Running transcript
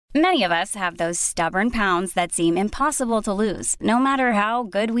Many of us have those stubborn pounds that seem impossible to lose, no matter how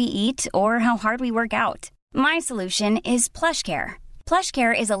good we eat or how hard we work out. My solution is PlushCare.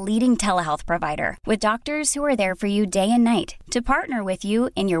 PlushCare is a leading telehealth provider with doctors who are there for you day and night to partner with you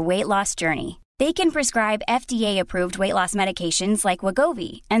in your weight loss journey. They can prescribe FDA-approved weight loss medications like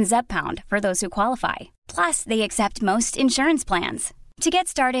Wegovy and Zepbound for those who qualify. Plus, they accept most insurance plans. To get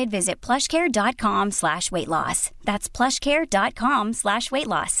started, visit plushcare.com/weightloss. That's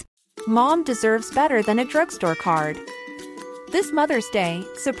plushcare.com/weightloss. Mom deserves better than a drugstore card. This Mother's Day,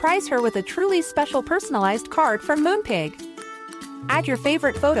 surprise her with a truly special personalized card from Moonpig. Add your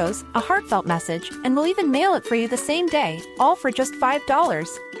favorite photos, a heartfelt message, and we'll even mail it for you the same day, all for just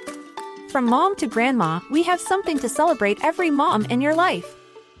 $5. From mom to grandma, we have something to celebrate every mom in your life.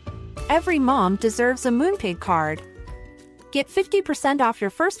 Every mom deserves a Moonpig card. Get 50% off your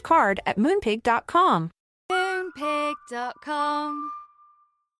first card at Moonpig.com. Moonpig.com.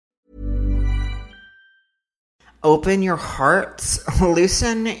 Open your hearts,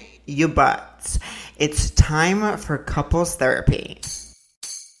 loosen your butts. It's time for couples therapy.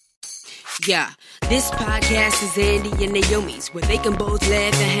 Yeah, this podcast is Andy and Naomi's, where they can both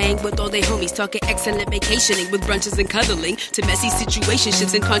laugh and hang with all their homies, talking excellent vacationing with brunches and cuddling, to messy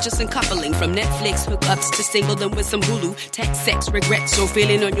situationships and conscious and coupling, from Netflix hookups to single them with some Hulu, text, sex, regrets, or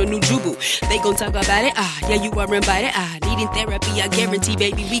feeling on your new jubu. They gon' talk about it, yeah, you are invited, needing therapy, I guarantee,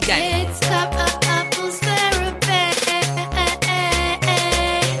 baby, we got it. It's couples therapy.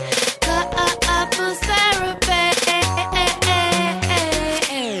 Couples therapy.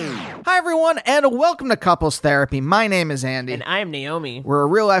 Hi, everyone, and welcome to Couples Therapy. My name is Andy. And I am Naomi. We're a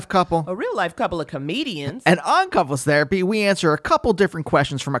real-life couple. A real-life couple of comedians. And on Couples Therapy, we answer a couple different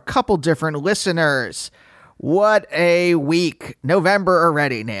questions from a couple different listeners. What a week. November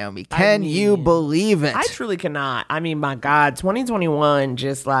already, Naomi. Can you believe it? I truly cannot. I mean, my God, 2021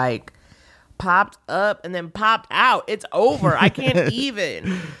 just like popped up and then popped out. It's over. I can't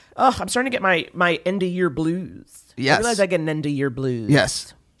even. Ugh, I'm starting to get my end-of-year blues. Yes. I realize I get an end-of-year blues.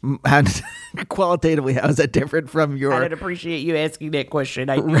 Yes. Qualitatively, how is that different from your I did appreciate you asking that question.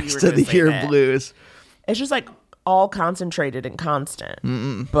 I knew rest you were of the gonna say year that. blues? It's just like all concentrated and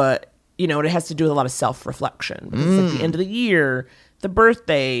constant. But, you know, it has to do with a lot of self-reflection. Because it's like the end of the year, the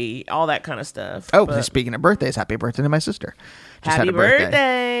birthday, all that kind of stuff. Oh, But speaking of birthdays, happy birthday to my sister. Just happy had a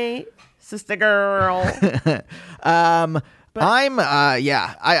birthday, sister girl. I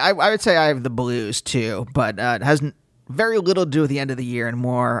would say I have the blues too, but it has very little to do with the end of the year and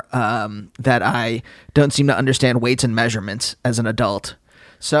more that I don't seem to understand weights and measurements as an adult.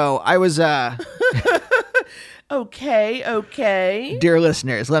 So I was, Okay. dear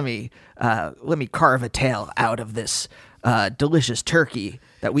listeners, let me carve a tale out of this delicious turkey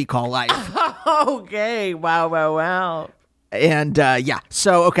that we call life. Okay. Wow. And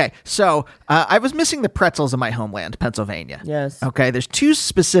so I was missing the pretzels in my homeland, Pennsylvania. Yes. Okay, there's two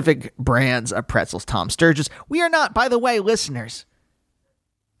specific brands of pretzels, Tom Sturgis. We are not, by the way, listeners,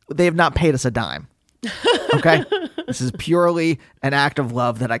 they have not paid us a dime. Okay? This is purely an act of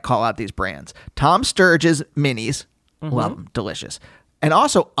love that I call out these brands. Tom Sturgis minis, love them, delicious. And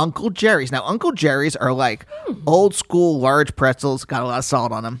also Uncle Jerry's. Now, Uncle Jerry's are like old school large pretzels, got a lot of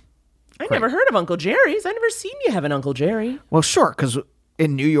salt on them. I never heard of Uncle Jerry's. I never seen you have an Uncle Jerry. Well, sure, because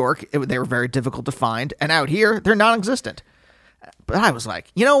in New York, they were very difficult to find. And out here, they're non-existent. But I was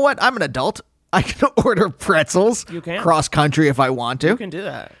like, you know what? I'm an adult. I can order pretzels You can. cross-country if I want to. You can do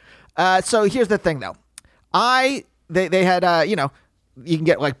that. So here's the thing, though. They had, you can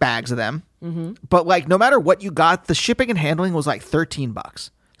get, like, bags of them. Mm-hmm. But, like, no matter what you got, the shipping and handling was, like, $13.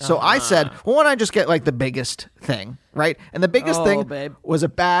 So I said, well, why don't I just get like the biggest thing, right? And the biggest thing was a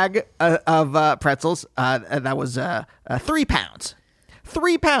bag of pretzels. That was 3 pounds.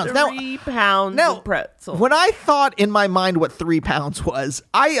 3 pounds. 3 pounds of pretzels. When I thought in my mind what 3 pounds was,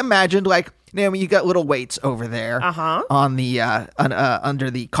 I imagined like, Naomi, you got little weights over there on the under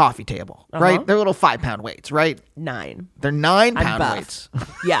the coffee table, right? They're little 5-pound weights, right? 9. They're 9-pound I'm buff. weights.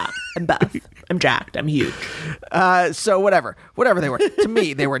 Yeah, I'm buff. I'm jacked. I'm huge. So whatever they were, to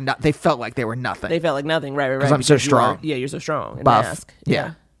me, they were not. They felt like they were nothing. They felt like nothing, right? Because I'm so strong. You're so strong. And Buff. mask.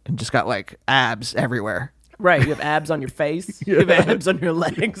 Yeah. And just got like abs everywhere. Right, you have abs on your face. You have abs on your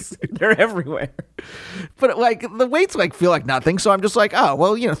legs. They're everywhere. But like the weights like feel like nothing, so I'm just like, oh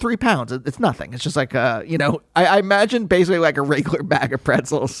well, 3 pounds, it's nothing. It's just like I imagine basically like a regular bag of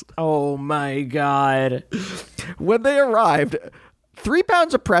pretzels. Oh my God. When they arrived, 3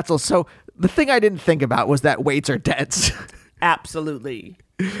 pounds of pretzels. So the thing I didn't think about was that weights are dense. Absolutely.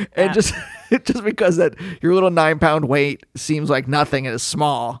 And just because that your little 9-pound weight seems like nothing and is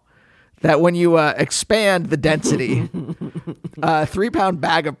small, that when you expand the density, 3-pound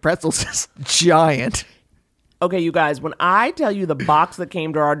bag of pretzels is giant. Okay, you guys, when I tell you the box that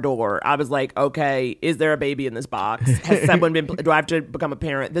came to our door, I was like, okay, is there a baby in this box? Has someone been, do I have to become a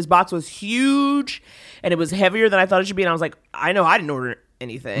parent? This box was huge and it was heavier than I thought it should be. And I was like, I know I didn't order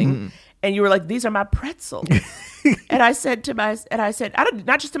anything. And you were like, these are my pretzels. And I said,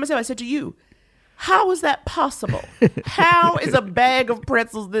 not just to myself, I said to you, how is that possible? How is a bag of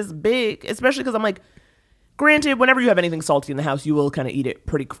pretzels this big? Especially because I'm like, granted, whenever you have anything salty in the house, you will kind of eat it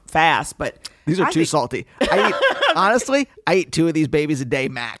pretty fast, but these are too salty. Honestly, I eat 2 of these babies a day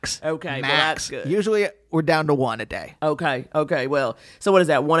max. Okay, max. well, that's good. Usually we're down to 1 a day. Okay, well, so what is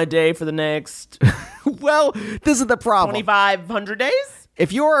that, 1 a day for the next Well, this is the problem. 2,500 days?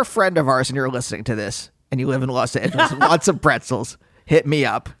 If you're a friend of ours and you're listening to this and you live in Los Angeles, lots of pretzels, hit me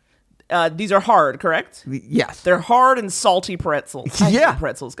up. These are hard, correct? Yes. They're hard and salty pretzels. I hate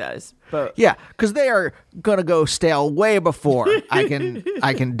pretzels, guys. But yeah, because they are gonna go stale way before I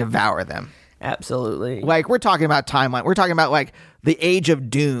can devour them. Absolutely. Like, we're talking about timeline. We're talking about like the age of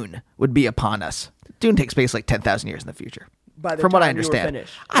Dune would be upon us. Dune takes place like 10,000 years in the future. From what I understand.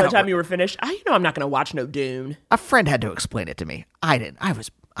 By the time you were finished, I'm not going to watch no Dune. A friend had to explain it to me. I didn't.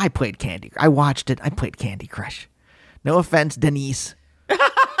 I played Candy. I watched it. I played Candy Crush. No offense, Denise.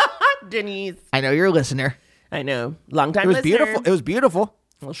 Denise. I know you're a listener. I know. Long time It was listener. beautiful. It was beautiful.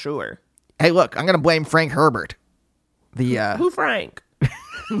 Well, sure. Hey, look, I'm going to blame Frank Herbert. Who Frank?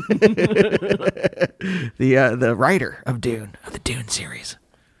 The writer of Dune, of the Dune series.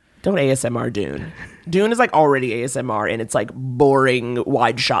 Don't ASMR Dune. Dune is like already ASMR and it's like boring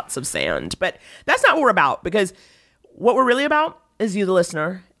wide shots of sand. But that's not what we're about, because what we're really about is you, the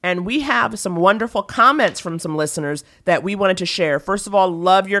listener. And we have some wonderful comments from some listeners that we wanted to share. First of all,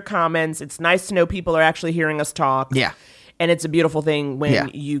 love your comments. It's nice to know people are actually hearing us talk. Yeah. And it's a beautiful thing when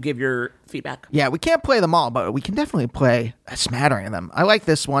you give your feedback. Yeah, we can't play them all, but we can definitely play a smattering of them. I like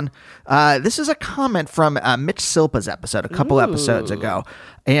this one. This is a comment from Mitch Silpa's episode a couple episodes ago.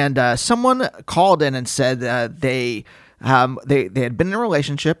 And someone called in and said they had been in a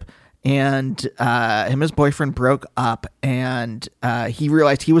relationship, and him and his boyfriend broke up, and he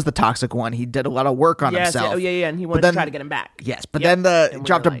realized he was the toxic one. He did a lot of work on himself. And he wanted to try to get him back. Yes, but then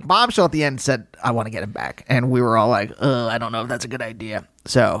dropped a bombshell at the end and said, I want to get him back. And we were all like, I don't know if that's a good idea.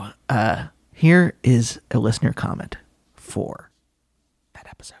 So here is a listener comment for that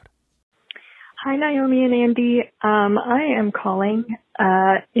episode. Hi, Naomi and Andy. I am calling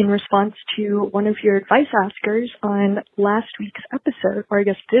in response to one of your advice askers on last week's episode, or I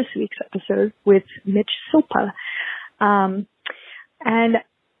guess this week's episode, with Mitch Silpa. And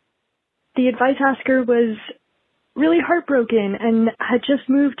the advice asker was really heartbroken and had just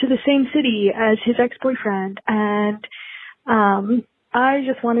moved to the same city as his ex-boyfriend. And I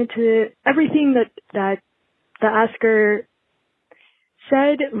just wanted to, everything that the asker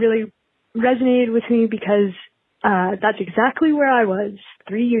said really resonated with me, because that's exactly where I was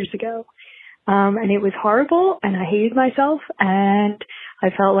 3 years ago. And it was horrible, and I hated myself, and I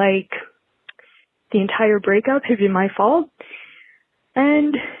felt like the entire breakup had been my fault.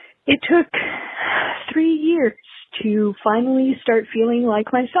 And it took 3 years to finally start feeling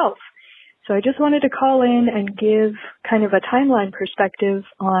like myself. So I just wanted to call in and give kind of a timeline perspective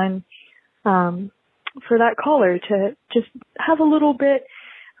on, for that caller to just have a little bit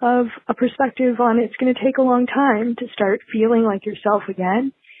of a perspective on it's going to take a long time to start feeling like yourself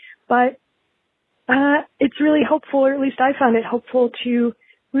again. But it's really helpful, or at least I found it helpful, to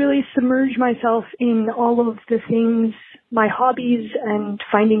really submerge myself in all of the things, my hobbies, and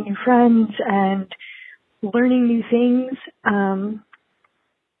finding new friends and learning new things. And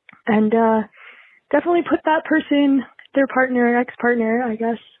definitely put that person, their partner, ex-partner, I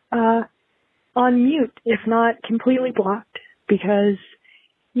guess, on mute, if not completely blocked, because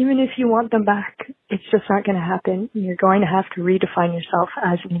even if you want them back, it's just not going to happen. You're going to have to redefine yourself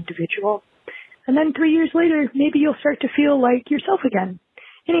as an individual. And then 3 years later, maybe you'll start to feel like yourself again.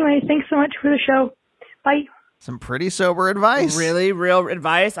 Anyway, thanks so much for the show. Bye. Some pretty sober advice. Really real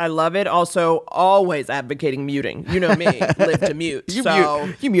advice. I love it. Also, always advocating muting. You know me, live to mute.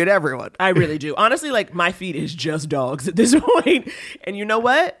 You mute everyone. I really do. Honestly, like, my feed is just dogs at this point. And you know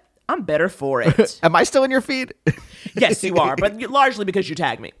what? I'm better for it. Am I still in your feed? Yes, you are, but largely because you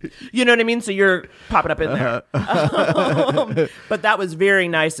tag me. You know what I mean? So you're popping up in there. But that was very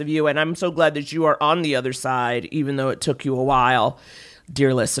nice of you, and I'm so glad that you are on the other side, even though it took you a while,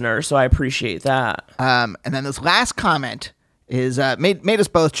 dear listener. So I appreciate that. And then this last comment is made us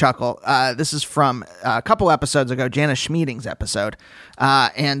both chuckle. This is from a couple episodes ago, Janice Schmeeding's episode,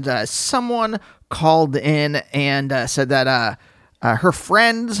 and someone called in and said that Her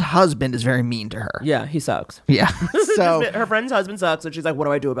friend's husband is very mean to her. Yeah, he sucks. Yeah. So her friend's husband sucks, and she's like, what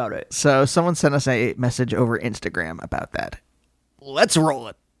do I do about it? So someone sent us a message over Instagram about that. Let's roll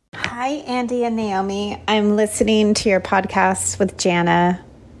it. Hi, Andy and Naomi. I'm listening to your podcast with Jana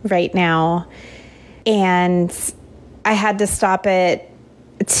right now, and I had to stop it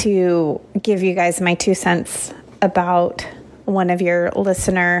to give you guys my 2 cents about one of your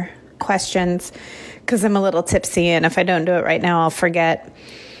listener questions, because I'm a little tipsy, and if I don't do it right now, I'll forget.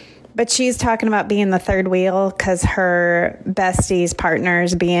 But she's talking about being the third wheel because her bestie's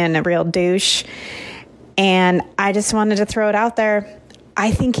partner's being a real douche. And I just wanted to throw it out there.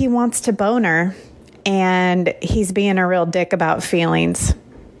 I think he wants to bone her, and he's being a real dick about feelings.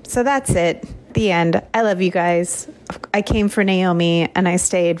 So that's it. The end. I love you guys. I came for Naomi, and I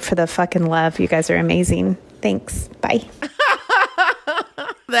stayed for the fucking love. You guys are amazing. Thanks. Bye.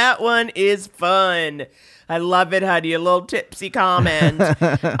 That one is fun. I love it, honey. A little tipsy comment.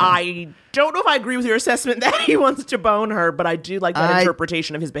 I don't know if I agree with your assessment that he wants to bone her, but I do like that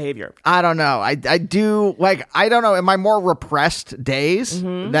interpretation of his behavior. I don't know. I do, like, I don't know. In my more repressed days,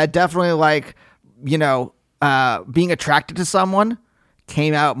 that definitely, like, you know, being attracted to someone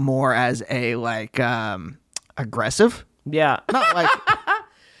came out more as a, like, aggressive. Yeah. Not like...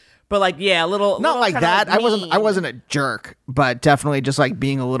 But like, yeah, a little. Not like that. I wasn't a jerk, but definitely just like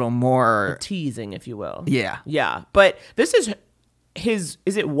being a little more teasing, if you will. Yeah. Yeah. But this is is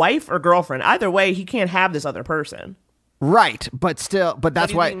it wife or girlfriend? Either way, he can't have this other person. Right. But still, but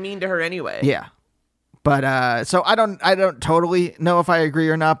that's why. Being mean to her anyway. Yeah. But so I don't totally know if I agree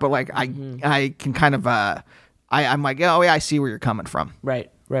or not, but like I can kind of I'm like, oh yeah, I see where you're coming from.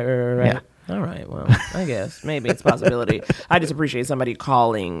 Right. Yeah. All right, well, I guess maybe it's a possibility. I just appreciate somebody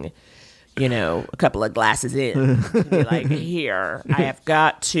calling, you know, a couple of glasses in to be like, here, I have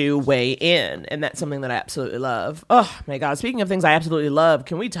got to weigh in. And that's something that I absolutely love. Oh, my God. Speaking of things I absolutely love,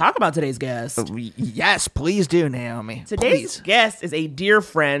 can we talk about today's guest? Yes, please do, Naomi. Today's guest is a dear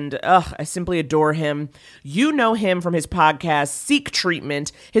friend. Ugh, I simply adore him. You know him from his podcast, Seek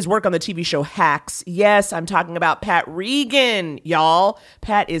Treatment, his work on the TV show Hacks. Yes, I'm talking about Pat Regan, y'all.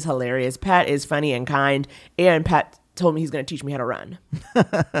 Pat is hilarious. Pat is funny and kind. And Pat told me he's going to teach me how to run.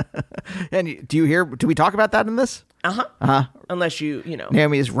 And do we talk about that in this? Unless you know.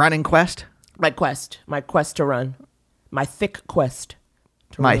 Naomi's running quest? My quest to run. My thick quest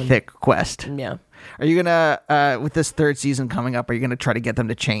to My run. thick quest. Yeah. Are you going to, with this third season coming up, are you going to try to get them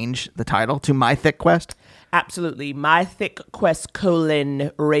to change the title to My Thick Quest? Absolutely. My Thick Quest,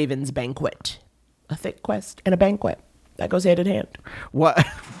 Raven's Banquet. A thick quest and a banquet. That goes hand in hand. What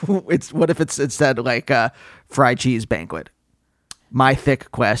if it's instead like fried cheese banquet? My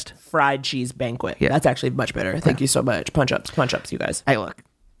Thick Quest. Fried cheese banquet. Yeah. That's actually much better. Thank you so much. Punch ups, you guys. Hey, look,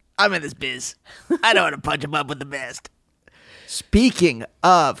 I'm in this biz. I know how to punch them up with the best. Speaking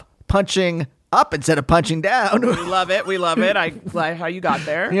of punching up instead of punching down. We love it. I like how you got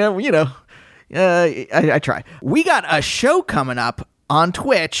there. Yeah, you know, I try. We got a show coming up on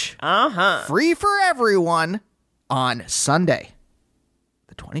Twitch. Free for everyone. On Sunday,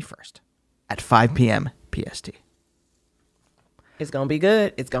 the 21st, at 5 p.m. PST. It's going to be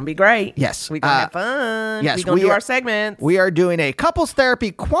good. It's going to be great. Yes. We're going to have fun. Yes. We're going to do our segments. We are doing a couples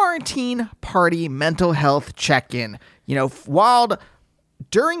therapy quarantine party mental health check-in. You know,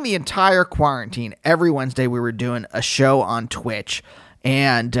 during the entire quarantine, every Wednesday we were doing a show on Twitch.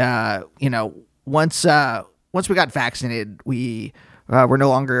 And, you know, once we got vaccinated, we were no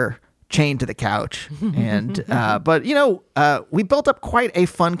longer chained to the couch. And but you know, we built up quite a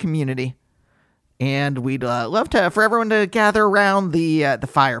fun community, and we'd love for everyone to gather around the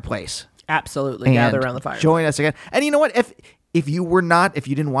fireplace. Absolutely, gather around the fire. Join us again. And you know what? If you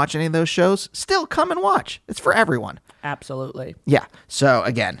didn't watch any of those shows, still come and watch. It's for everyone. Absolutely. Yeah. So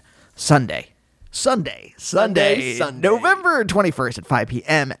again, Sunday, November 21st at 5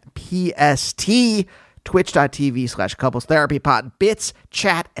 p.m. PST. Twitch.tv/couplestherapypod, bits,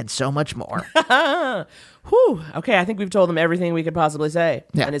 chat, and so much more. Whew. Okay, I think we've told them everything we could possibly say.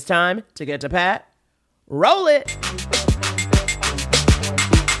 Yeah. And it's time to get to Pat. Roll it.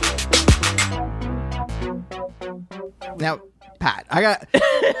 Now, Pat, I got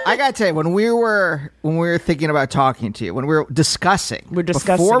to tell you, when we were thinking about talking to you, when we were discussing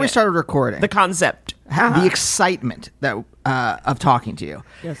before we started recording the concept, the excitement that of talking to you.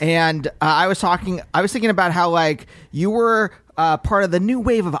 Yes. And I was thinking about how, like, you were part of the new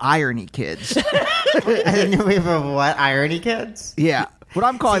wave of irony kids. The new wave of what? Irony kids? Yeah. What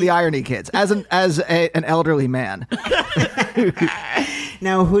I'm calling the irony kids, as an elderly man.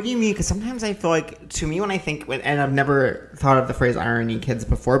 Now, who do you mean? Because sometimes I feel like, to me, when I think, and I've never thought of the phrase irony kids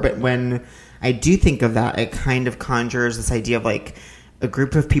before, but when I do think of that, it kind of conjures this idea of like a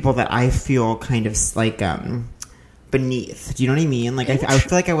group of people that I feel kind of like beneath. Do you know what I mean? Like I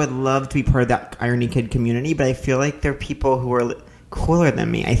feel like I would love to be part of that Irony Kid community, but I feel like there are people who are cooler than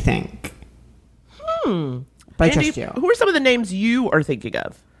me, I think. But I trust you. Who are some of the names you are thinking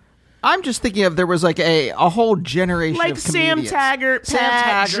of? I'm just thinking of there was like a whole generation like of Sam comedians. Taggart,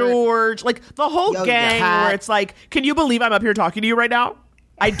 Pat, George, like the whole gang where it's like, can you believe I'm up here talking to you right now?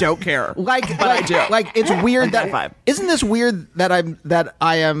 I don't care. But I do. Like it's weird that vibe. Isn't this weird that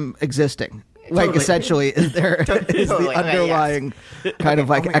I am existing? Like Totally. essentially, is the Totally. Okay, underlying kind of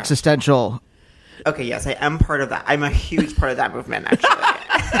like Oh my God. existential. Okay, yes, I am part of that. I'm a huge part of that movement, actually.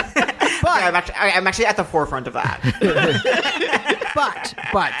 But I'm actually at the forefront of that.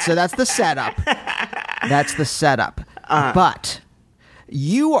 But so that's the setup. That's the setup. But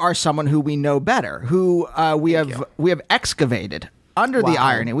you are someone who we know better, who we have excavated under the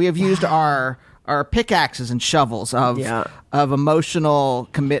irony. We have used our pickaxes and shovels of emotional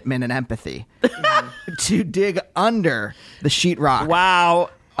commitment and empathy to dig under the sheetrock. Wow.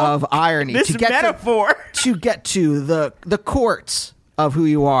 Of irony. This to get metaphor. to get to the quartz of who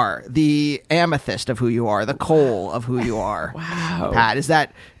you are, the amethyst of who you are, the coal of who you are. Wow. Pat, is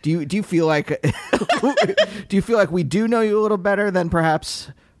that do you feel like we do know you a little better than perhaps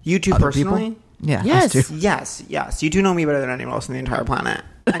You two other personally? people? Yeah. Yes. us too. Yes. You do know me better than anyone else on the entire planet.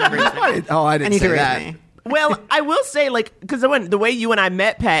 And you raised me. I didn't And you say raised that. me. Well, I will say, like, because the way you and I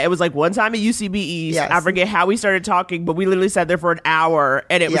met, Pat, it was like one time at UCB East. Yes. I forget how we started talking, but we literally sat there for an hour,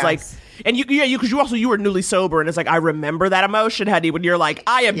 and it was Yes. like, and because you were newly sober, and it's like I remember that emotion, honey, when you're like,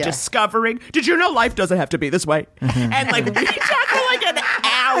 I am Yeah. discovering. Did you know life doesn't have to be this way? And like we talked for like an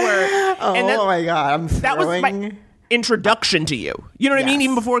hour. Oh, and my God. I'm that was my throwing... introduction to you. You know what I mean? Yes.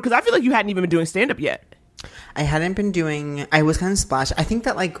 Even before, because I feel like you hadn't even been doing stand up yet. I hadn't been doing... I was kind of splashed. I think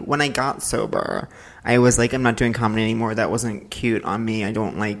that, like, when I got sober, I was like, I'm not doing comedy anymore. That wasn't cute on me. I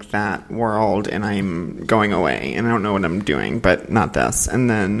don't like that world, and I'm going away, and I don't know what I'm doing, but not this. And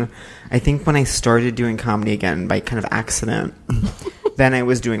then I think when I started doing comedy again by kind of accident, then I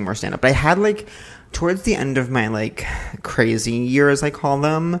was doing more stand-up. But I had, like... Towards the end of my, like, crazy years, I call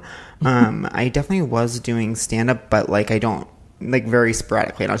them, I definitely was doing stand-up, but, like, I don't... like very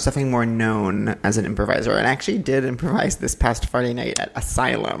sporadically, and I was definitely more known as an improviser, and I actually did improvise this past Friday night at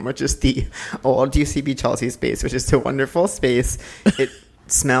Asylum, which is the old UCB Chelsea space, which is a wonderful space.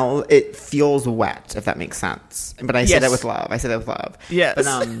 It feels wet, if that makes sense, but I say Yes. that with love. Yes.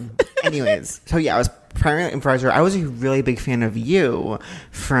 But anyways, so yeah, I was primarily an improviser. I was a really big fan of you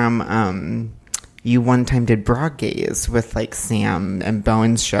from you one time did Broad Gaze with like Sam and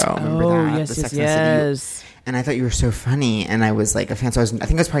Bowen's show. Remember that? The Sex and the City. And I thought you were so funny, and I was like a fan. So I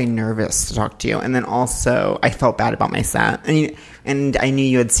think I was probably nervous to talk to you. And then also, I felt bad about my set, and I knew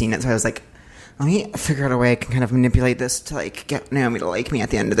you had seen it, so I was like, let me figure out a way I can kind of manipulate this to like get Naomi to like me at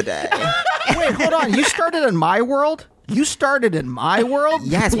the end of the day. Wait, hold on. You started in my world? You started in my world?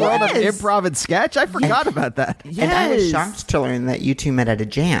 Yes, The world of yes. improv and sketch? I forgot about that. And I was shocked to learn that you two met at a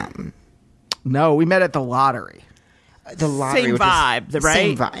jam. No, we met at the lottery. The lottery, Same which is- vibe, right?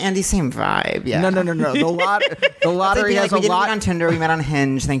 Same vibe, Andy. Same vibe. Yeah. No. The lottery has we a didn't lot. meet on Tinder. We met on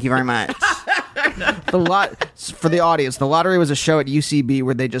Hinge. Thank you very much. For the audience, the lottery was a show at UCB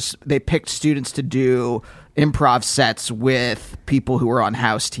where they picked students to do improv sets with people who were on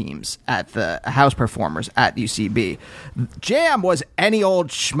house teams at the house performers at UCB. Jam was any old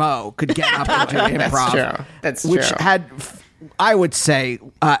schmo could get up and do improv. That's which true. had, I would say,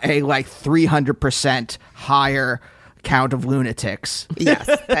 a like 300% higher count of lunatics. Yes,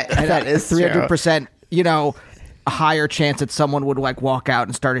 that is 300%, a higher chance that someone would like walk out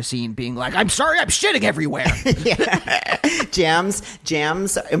and start a scene being like, I'm sorry, I'm shitting everywhere. Jams,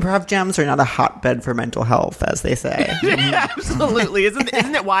 improv jams are not a hotbed for mental health, as they say. Yeah, absolutely. Isn't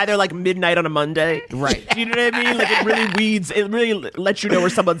it why they're like midnight on a Monday? Right. Do you know what I mean? Like it really lets you know where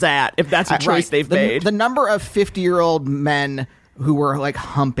someone's at if that's a choice they've made. The number of 50-year-old men who were like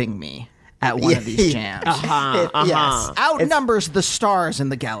humping me at one of these jams Yes. outnumbers the stars in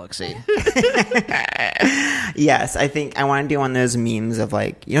the galaxy. Yes, I think I want to do one of those memes of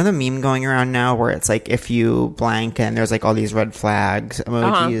like, the meme going around now where it's like if you blank and there's like all these red flags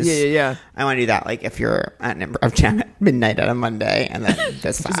emojis. Yeah. I want to do that like if you're at an improv jam at midnight on a Monday and then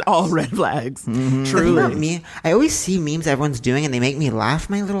this It's all red flags. Truly. Truly. Me, I always see memes everyone's doing and they make me laugh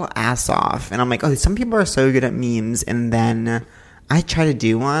my little ass off. And I'm like, oh, some people are so good at memes, and then I try to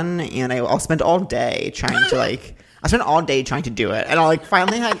do one and I'll spend all day trying to like I spend all day trying to do it, and I'll like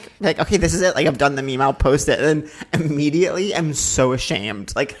finally like okay, this is it. Like I've done the meme, I'll post it, and then immediately I'm so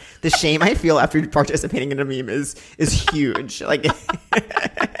ashamed. Like the shame I feel after participating in a meme is huge. Like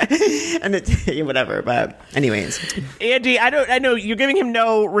And it, whatever. But anyways, Andy, I know you're giving him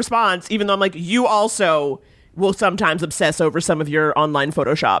no response, even though I'm like, you also will sometimes obsess over some of your online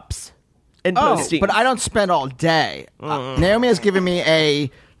photoshops and posting. But I don't spend all day. Naomi has given me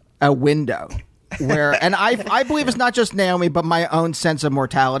a window where, and I believe it's not just Naomi, but my own sense of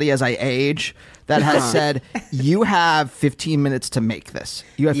mortality as I age that has said, you have 15 minutes to make this.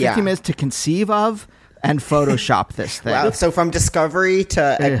 You have 15 minutes to conceive of and Photoshop this thing. wow. So from discovery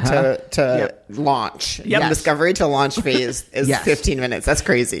to launch, Yep. from discovery to launch phase is Yes. 15 minutes. That's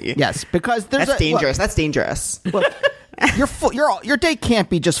crazy. Yes, because there's That's dangerous. That's dangerous. Look, your day can't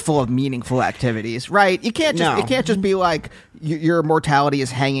be just full of meaningful activities, right? You can't just No. it can't just be like your mortality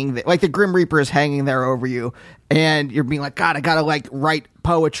is hanging like the Grim Reaper is hanging there over you, and you're being like, God, I gotta like write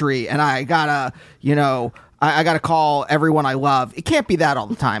poetry, and I gotta I gotta call everyone I love. It can't be that all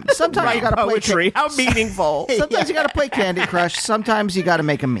the time. Sometimes you gotta poetry. play How meaningful. Sometimes you gotta play Candy Crush. Sometimes you gotta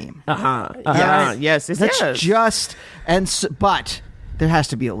make a meme. Yes. That's just but there has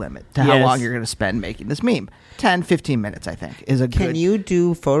to be a limit to how Yes. long you're going to spend making this meme. 10, 15 minutes, I think, is a good... Can you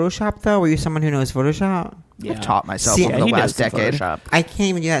do Photoshop though? Were you someone who knows Photoshop? I've taught myself See, over yeah, the he last knows some decade. Photoshop. I can't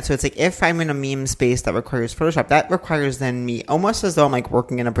even do that. So it's like if I'm in a meme space that requires Photoshop, that requires then me almost as though I'm like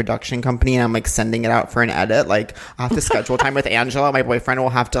working in a production company and I'm like sending it out for an edit. Like I have to schedule time with Angela. My boyfriend will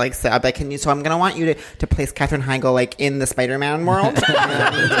have to like say, like, can you? So I'm gonna want you to place Katherine Heigl like in the Spider-Man world.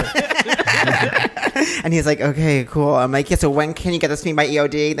 And he's like, okay, cool. I'm like, yeah. So when can you get this to me by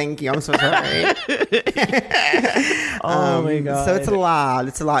EOD? Thank you. I'm so sorry. Oh my God. So it's a lot.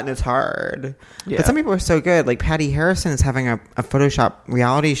 It's a lot, and it's hard. But some people are so good. Like Patty Harrison is having a Photoshop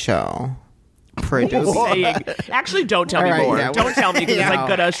reality show for Adobe. Saying, actually, don't tell me All right, more. yeah, Don't tell me because it's like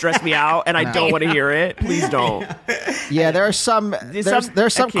gonna stress me out, and I don't want to hear it. Please don't. Yeah, there are some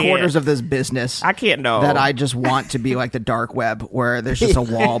there's some I can't. quarters of this business I can't know that I just want to be like the dark web where there's just a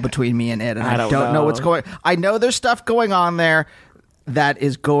wall between me and it, and I don't don't know know. what's going. I know there's stuff going on there that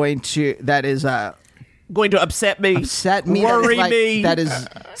is going to going to upset me, worry me, that is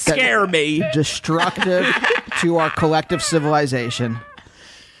scare me. destructive to our collective civilization.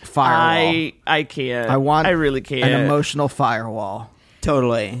 Firewall. I can't. I really can't. an emotional firewall.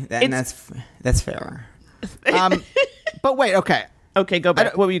 Totally. And that's fair. But wait, okay. Okay, go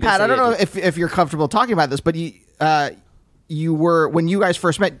back. What were you going to Pat, say? I don't know if you're comfortable talking about this, but you were, when you guys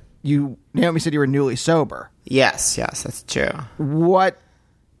first met, Naomi said you were newly sober. Yes, that's true. What,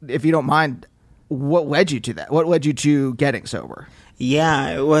 if you don't mind, what led you to that? What led you to getting sober?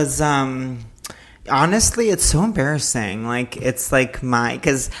 Yeah, it was honestly, it's so embarrassing. Like it's like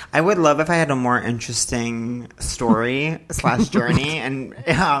because I would love if I had a more interesting story / journey, and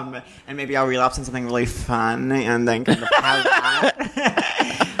maybe I'll relapse on something really fun and then kind of have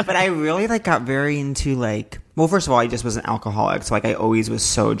that. But I really got very into well, first of all, I just was an alcoholic, so I always was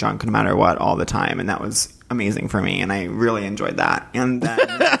so drunk no matter what all the time, and that was amazing for me, and I really enjoyed that. And then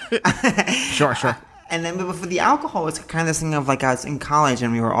Sure. And then but for the alcohol, it's kind of this thing of I was in college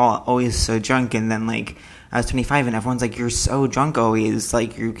and we were all always so drunk, and then I was 25 and everyone's like, you're so drunk always,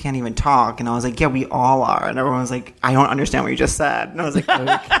 you can't even talk. And I was like, yeah, we all are. And everyone was like, I don't understand what you just said. And I was like,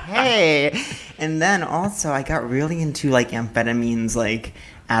 okay. And then also I got really into amphetamines,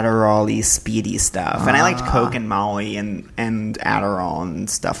 Adderall-y, speedy stuff. And I liked Coke and Molly and Adderall and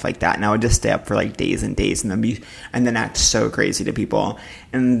stuff like that. And I would just stay up for days and days and then act so crazy to people.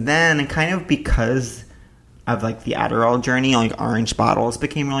 And then kind of because of the Adderall journey, orange bottles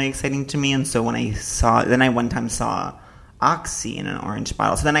became really exciting to me. And so when I one time saw Oxy in an orange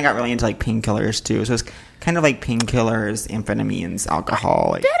bottle. So then I got really into painkillers too. So it's kind of painkillers, amphetamines,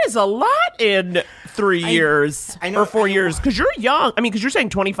 alcohol. That is a lot in 3 years I know, or 4 years because you're young. I mean, because you're saying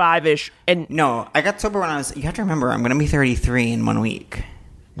 25-ish, and No, I got sober when I was. You have to remember, I'm going to be 33 in 1 week.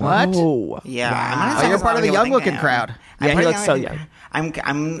 What? Oh, Yeah, Wow. You're part of the young-looking crowd. Yeah, he looks so young. I'm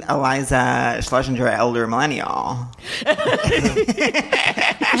Eliza Schlesinger, elder millennial. For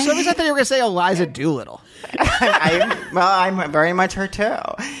some reason, I thought you were going to say Eliza Doolittle. I'm very much her too.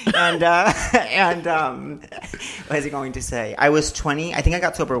 And what is he going to say? I was 20. I think I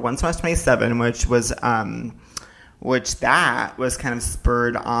got sober once when I was 27, which that was kind of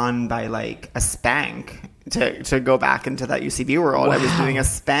spurred on by a spank to go back into that UCB world. Wow. I was doing a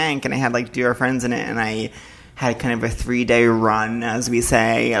spank and I had dear friends in it, and I had kind of a 3-day run, as we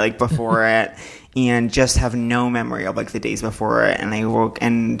say, before it, and just have no memory of the days before it. And I woke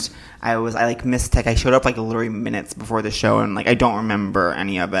and I missed tech. I showed up literally minutes before the show, and I don't remember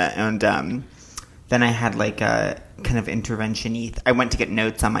any of it. And then I had like a kind of intervention-y. I went to get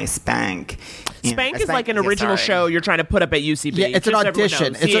notes on my Spank. Spank is like an original show you're trying to put up at UCB. Yeah, it's an Just so everyone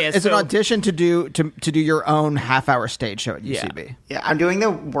audition. knows. It's an audition to do your own half-hour stage show at UCB. Yeah, I'm doing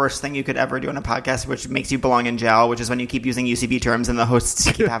the worst thing you could ever do on a podcast, which makes you belong in jail, which is when you keep using UCB terms and the hosts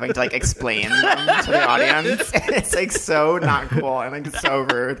keep having to like explain them to the audience. It's like so not cool and like so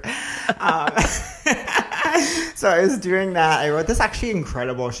rude. So I was doing that. I wrote this actually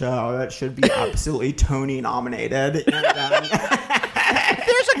incredible show that should be absolutely Tony nominated. And,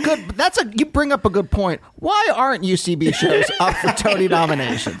 you bring up a good point. Why aren't UCB shows up for Tony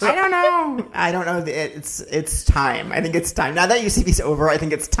nominations? I don't know. It's time. I think it's time. Now that UCB's over, I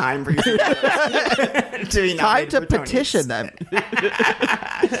think it's time for UCB to be nominated. Time to for petition them.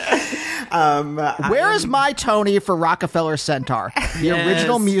 Where is my Tony for Rockefeller Centaur? The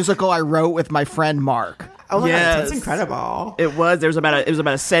original musical I wrote with my friend Mark. Oh my God, Yes. that's incredible. It was. It was about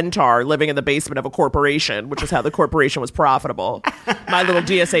a centaur living in the basement of a corporation, which is how the corporation was profitable. My little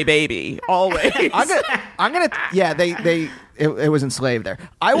GSA baby, always. I'm gonna. Yeah, it was enslaved there.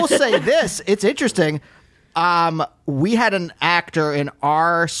 I will say this. It's interesting. We had an actor in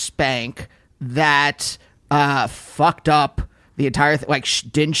our Spank that fucked up the entire thing. Like,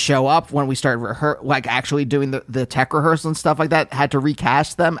 didn't show up when we started actually doing the tech rehearsal and stuff like that. Had to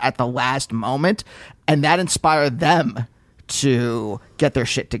recast them at the last moment, and that inspired them to get their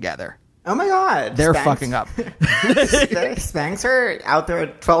shit together. Oh my God. They're Spanx. fucking up. Spanks are out there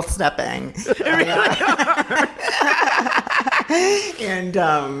 12th stepping.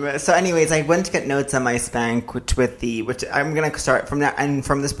 And so anyways, I went to get notes on my Spank, which I'm going to start from that. And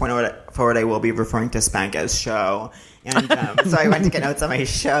from this point forward, I will be referring to Spank as show. And so I went to get notes on my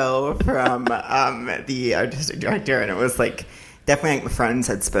show from the artistic director, and it was like, definitely like my friends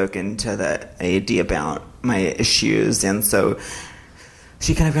had spoken to the AD about my issues, and so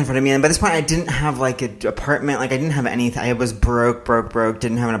she kind of confronted me. And by this point, I didn't have like an apartment, like I didn't have anything. I was broke,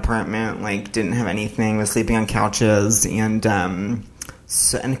 didn't have an apartment, like didn't have anything, was sleeping on couches, and and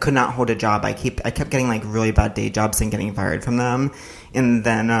could not hold a job. I kept getting like really bad day jobs and getting fired from them. And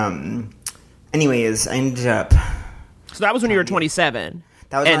then anyways, I ended up. So that was when you were 27.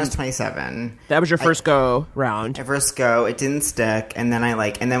 That was when I was 27. That was your first go round. My first go, it didn't stick, and then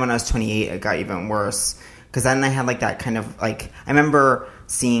and then when I was 28, it got even worse. Because then I had like that kind of like, I remember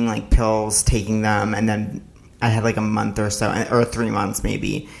seeing like pills, taking them, and then I had like a month or so, or 3 months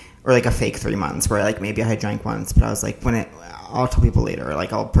maybe, or like a fake 3 months where like maybe I had drank once, but I was like, I'll tell people later,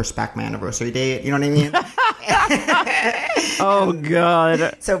 like I'll push back my anniversary date, you know what I mean? Oh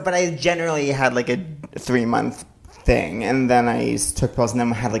God. So, but I generally had like a 3 month thing, and then I took pills, and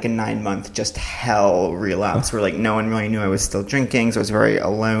then I had like a 9 month just hell relapse where like no one really knew I was still drinking, so I was very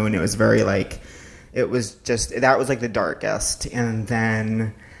alone. It was very like, it was just, that was like the darkest. And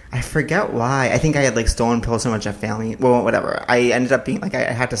then I forget why. I think I had like stolen pills so much at family. Well, whatever. I ended up being like, I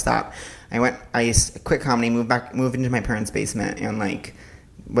had to stop. I quit comedy, moved into my parents' basement, and like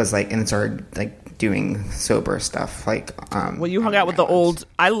was like, and started like doing sober stuff. Like, well, you hung out with the old.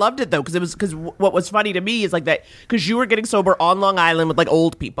 I loved it though, because what was funny to me is like that, because you were getting sober on Long Island with like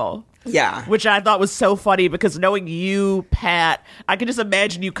old people. Yeah. Which I thought was so funny, because knowing you, Pat, I could just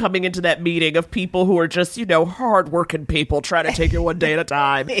imagine you coming into that meeting of people who are just, hardworking people trying to take it one day at a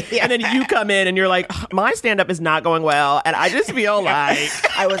time. Yeah. And then you come in and you're like, my stand-up is not going well. And I just feel like...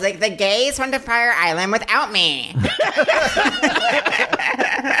 I was like, the gays went to Fire Island without me.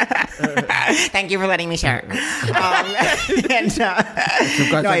 Thank you for letting me share. I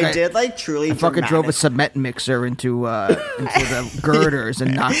did like truly. I fucking drove a cement mixer into the girders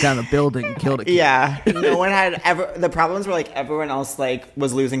and knocked down the building and killed a kid. Yeah, no one had ever. The problems were like everyone else like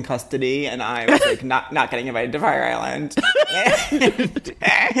was losing custody, and I was like not getting invited to Fire Island. But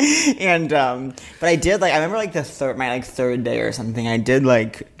I did like, I remember like my third day or something, I did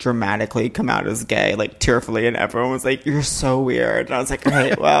like dramatically come out as gay, like tearfully, and everyone was like, "You're so weird," and I was like, "All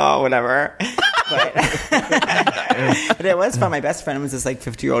right, well, whatever." But it was fun. My best friend was this like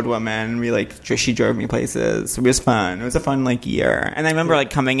 50-year-old woman. She drove me places. It was fun. It was a fun like year. And I remember like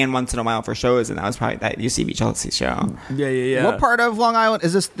coming in once in a while for shows, and that was probably that UCB Chelsea show. Yeah. What part of Long Island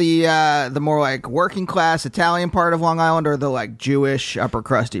is this? The more like working class Italian part of Long Island, or the like Jewish upper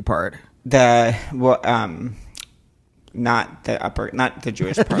crusty part? Not the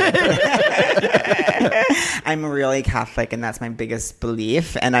Jewish part. I'm really Catholic, and that's my biggest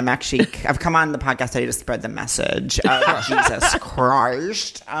belief. And I've come on the podcast today to spread the message of Jesus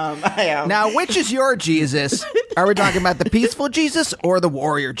Christ. Now, which is your Jesus? Are we talking about the peaceful Jesus or the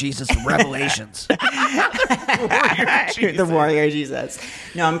warrior Jesus from Revelations? The Warrior Jesus.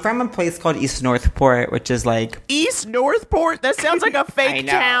 No, I'm from a place called East Northport, which is like East Northport? That sounds like a fake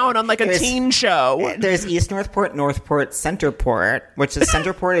town on like a teen show. There's East Northport, Northport, Centerport, which is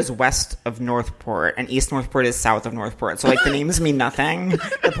Centerport is west of Northport, and East Northport is south of Northport. So like the names mean nothing.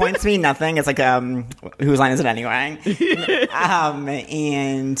 The points mean nothing. It's like whose line is it anyway?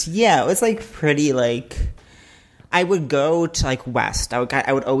 And yeah, it was like pretty like. I would go to like west. I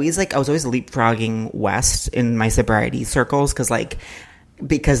was always leapfrogging west in my sobriety circles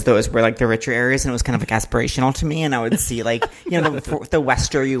because those were like the richer areas, and it was kind of like aspirational to me. And I would see like the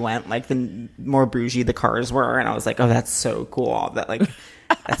wester you went, like the more bougie the cars were, and I was like, oh, that's so cool.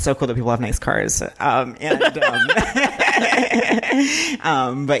 That's so cool that people have nice cars. But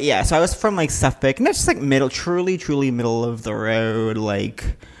yeah, so I was from like Suffolk, and that's just like truly middle of the road,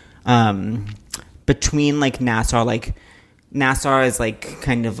 like between like Nassau is like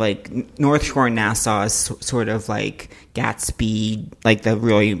kind of like North Shore Nassau is sort of like Gatsby, like the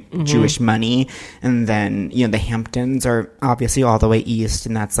really Jewish money, and then the Hamptons are obviously all the way east,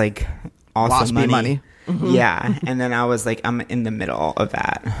 and that's like also money. Yeah, and then I was like, I'm in the middle of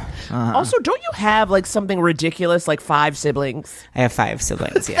that. Also, don't you have like something ridiculous like 5 siblings? I have 5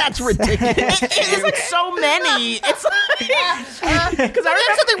 siblings. Yes. That's ridiculous. It's like so many. It's like because I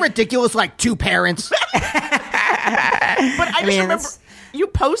have something ridiculous like 2 parents. But I just remember you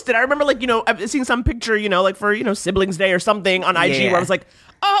posted. I remember like I've seen some picture like for Siblings Day or something on IG where I was like,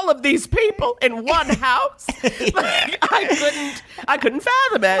 all of these people in one house. Like, I couldn't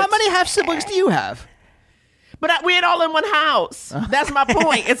fathom it. How many half siblings do you have? But we had all in one house. That's my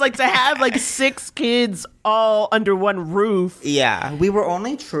point. It's like to have like 6 kids all under one roof. Yeah, we were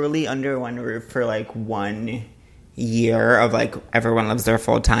only truly under one roof for like 1 year of like everyone lives there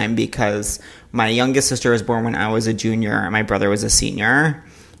full time, because my youngest sister was born when I was a junior and my brother was a senior.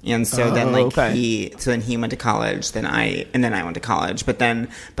 And so then he went to college, then I went to college. But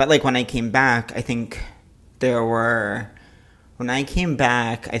like when I came back, I think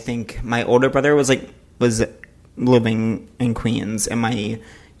my older brother was living in Queens, and my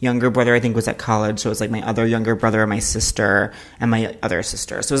younger brother I think was at college. So it was like my other younger brother, my sister, and my other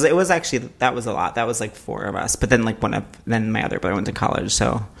sister. So it was actually, that was a lot. That was like 4 of us. But then then my other brother went to college.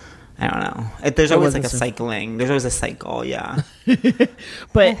 So I don't know. There's always like a cycling. There's always a cycle, yeah.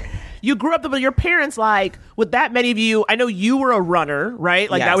 But you grew up with your parents, like, with that many of you. I know you were a runner, right?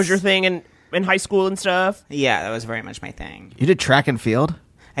 Like, that was your thing in high school and stuff? Yeah, that was very much my thing. You did track and field?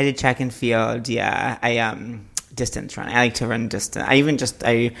 I did track and field, yeah. I distance running. I like to run distance.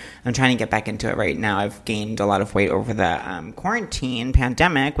 I'm trying to get back into it right now. I've gained a lot of weight over the quarantine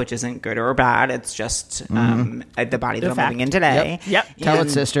pandemic, which isn't good or bad. It's just the body that I'm living in today. Yep. Tell it,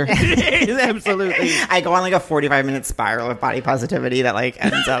 sister. Absolutely. I go on like a 45-minute spiral of body positivity that like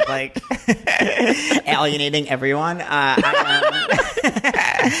ends up like alienating everyone.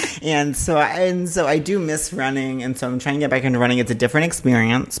 And so I do miss running, and so I'm trying to get back into running. It's a different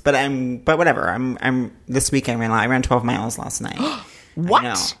experience, but whatever. I'm this weekend I ran 12 miles last night. What?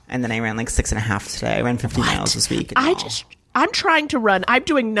 I know. And then I ran like 6.5 today. I ran 50 miles this week. I'm trying to run. I'm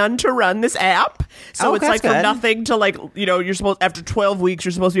doing None to Run, this app. So it's like from nothing to like, you're supposed, after 12 weeks,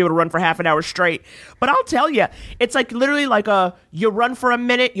 you're supposed to be able to run for half an hour straight. But I'll tell you, it's like literally like you run for a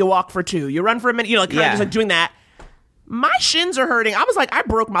minute, you walk for 2. You run for a minute, kind of just like doing that. My shins are hurting. I was like, I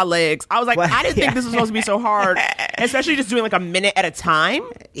broke my legs. I was like, I didn't think this was supposed to be so hard. Especially just doing like a minute at a time.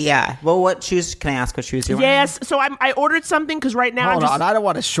 Yeah. Well, what shoes, can I ask what shoes you're wearing? Yes. So I ordered something because right now Hold on. I don't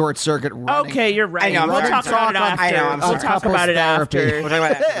want to short circuit running. Okay, you're right. I know, we'll talk about it after. I know, I'm sorry. We'll talk about it after. We'll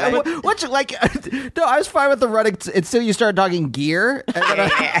talk about it. What's like? No, I was fine with the running until you started talking gear.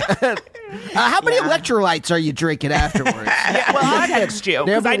 How many electrolytes are you drinking afterwards? Well, I'll text you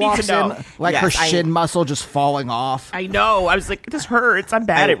because I need to know. Her shin muscle just falling off. I know. I was like, this hurts. I'm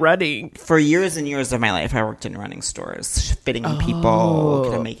bad at running. For years and years of my life, I worked in running stores, fitting people,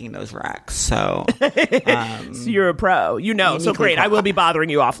 kind of making those racks. So, so you're a pro. So great. I will be bothering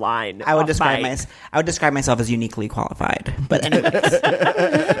you offline. I would describe myself as uniquely qualified. But anyways.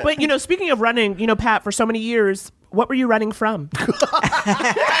 But speaking of running, Pat, for so many years, what were you running from?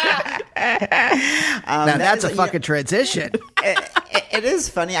 That's a fucking transition. It is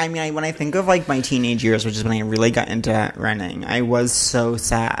funny. I mean, when I think of like my teenage years, which is when I really got into running, I was so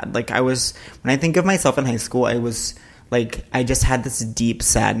sad. Like when I think of myself in high school, I was like, I just had this deep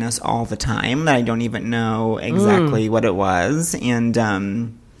sadness all the time that I don't even know exactly what it was. And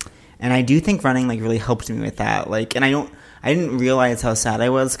I do think running like really helped me with that. Like, and I didn't realize how sad I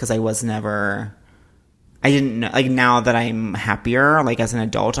was because I was never I didn't know, like, now that I'm happier, like, as an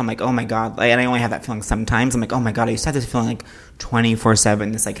adult, I'm like, oh my God, like, and I only have that feeling sometimes. I'm like, oh my God, I used to have this feeling like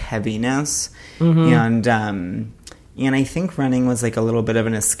 24/7, this like heaviness. And I think running was like a little bit of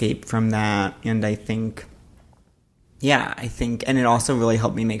an escape from that. And I think, and it also really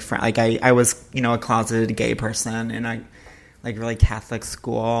helped me make friends. Like, I was, a closeted gay person in a like really Catholic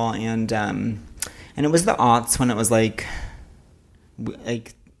school. And it was the aughts when it was like,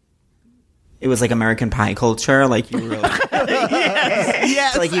 it was like American Pie culture, like you really,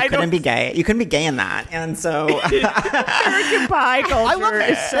 yes, like you couldn't be gay. You couldn't be gay in that, and so American Pie culture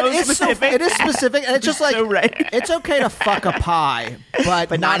is so specific. It is specific, and it's just like so right. It's okay to fuck a pie,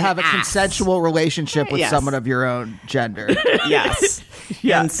 but not have a consensual relationship with someone of your own gender. Yes.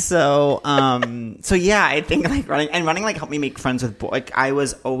 Yeah. And so, I think like running like helped me make friends with boys. Like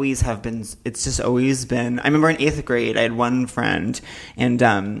it's just always been, I remember in 8th grade, I had one friend and,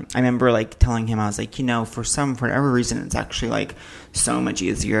 I remember like telling him, I was like, for whatever reason, it's actually like so much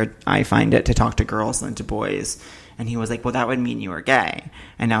easier, I find it, to talk to girls than to boys. And he was like, well, that would mean you were gay.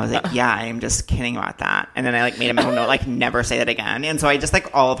 And I was like, yeah, I am just kidding about that. And then I like made a mental note, like never say that again. And so I just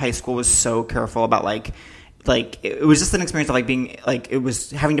like all of high school was so careful about like it was just an experience of like being like, it was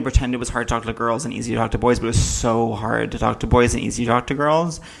having to pretend it was hard to talk to girls and easy to talk to boys, but it was so hard to talk to boys and easy to talk to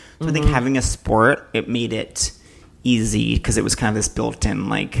girls. So I think having a sport, it made it easy because it was kind of this built-in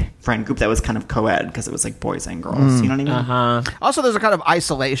like friend group that was kind of co-ed because it was like boys and girls. You know what I mean? Also, there's a kind of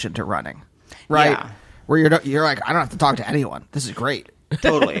isolation to running, right? Yeah. Where you're like, I don't have to talk to anyone. This is great.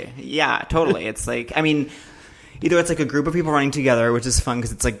 Totally. Yeah, totally. It's like, I mean, either it's like a group of people running together, which is fun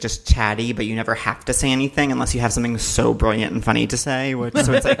because it's like just chatty, but you never have to say anything unless you have something so brilliant and funny to say. So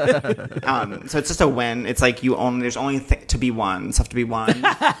it's like, so it's just a win. It's like there's only to be one, stuff to be one,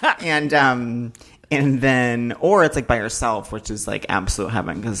 and then, or it's like by yourself, which is like absolute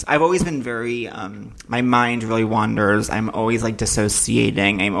heaven. Because I've always been very, my mind really wanders. I'm always like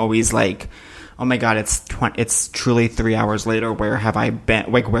dissociating. I'm always like, oh my God, it's truly 3 hours later. Where have I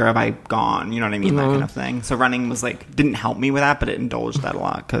been? Like, where have I gone? You know what I mean? That kind of thing. So running was like, didn't help me with that, but it indulged that a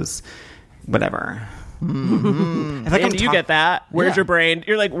lot because whatever. And you get that. Where's your brain?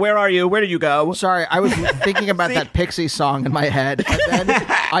 You're like, where are you? Where did you go? Sorry, I was thinking about that Pixie song in my head, and then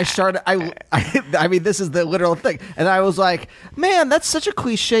I started. I mean, this is the literal thing, and I was like, man, that's such a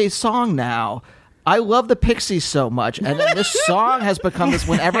cliche song now. I love the Pixies so much, and then this song has become this.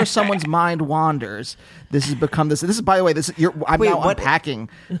 Whenever someone's mind wanders, this has become this. This is, by the way, unpacking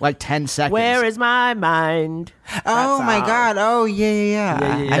like 10 seconds. Where is my mind? Oh my God! Oh yeah.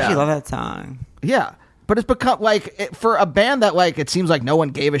 I actually love that song. Yeah, but it's become like for a band that like it seems like no one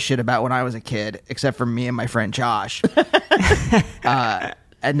gave a shit about when I was a kid, except for me and my friend Josh.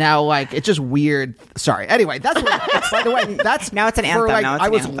 And now, like, it's just weird. Sorry. Anyway, that's what, by the way, that's now it's an anthem. Like, now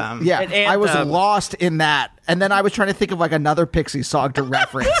it's an anthem. Yeah, an anthem. I was lost in that, and then I was trying to think of like another Pixie song to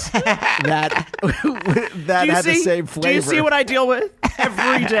reference that had the same flavor. Do you see what I deal with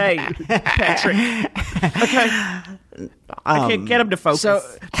every day, Patrick? Okay. I can't get him to focus. So,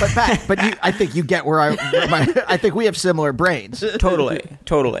 I think you get where I think we have similar brains. Totally.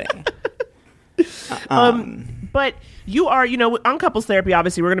 But you are, on couples therapy,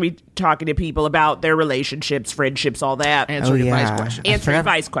 obviously, we're going to be talking to people about their relationships, friendships, all that. Answering advice questions. Answering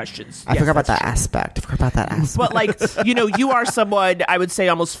advice questions. I forgot about that aspect. But, like, you are someone, I would say,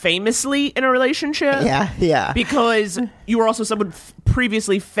 almost famously in a relationship. Yeah. Because you were also someone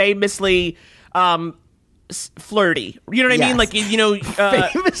previously famously flirty. You know what I mean? Like,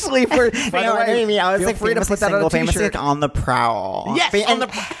 famously flirty. By the way, I was like free to put that on a famously t-shirt. like, on the prowl. Yes,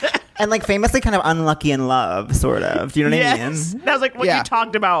 and like famously kind of unlucky in love, sort of. Do you know what I mean? That was like what you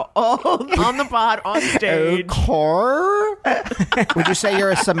talked about on the pod, on stage. Core? Would you say you're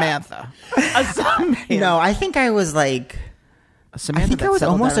a Samantha? A Samantha. No, I think I was like A Samantha. I think I was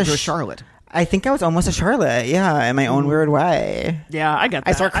almost a Charlotte. I think I was almost a Charlotte. Yeah, in my own weird way. Yeah, I get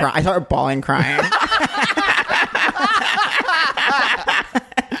that. I started bawling, crying.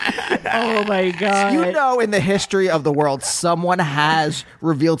 Oh my God. In the history of the world, someone has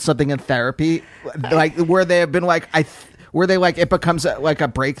revealed something in therapy, like where they have been like, where they like, it becomes like a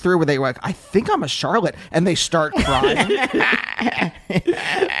breakthrough where they like, I think I'm a Charlotte, and they start crying.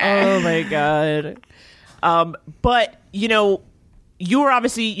 Oh my God. But you were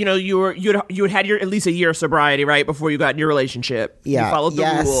obviously, you had your at least a year of sobriety, right, before you got in your relationship. Yeah, you followed the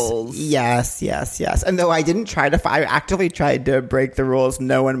rules. Yes. And though I didn't I actively tried to break the rules.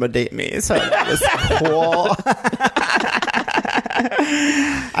 No one would date me, so that was cool.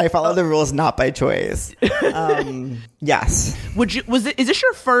 I followed the rules not by choice. Yes. Is this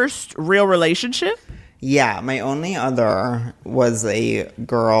your first real relationship? Yeah, my only other was a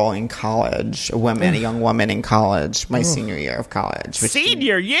girl in college, a young woman in college, my senior year of college.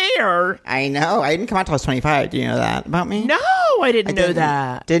 Senior year? I know. I didn't come out till I was 25. Do you know that about me? No, I didn't know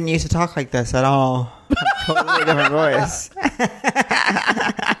that. Didn't used to talk like this at all. Totally different voice.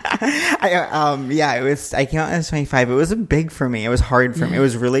 I came out when I was 25. It was big for me. It was hard for me. It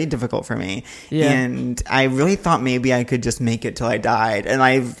was really difficult for me. Yeah. And I really thought maybe I could just make it till I died. And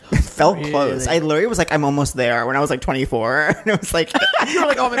I felt close. I literally was like, I'm almost there when I was like 24. And it was like, you were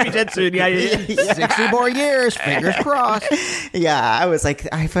like, oh, I'm going to be dead soon. Yeah. 60 more years. Fingers crossed. Yeah. I was like,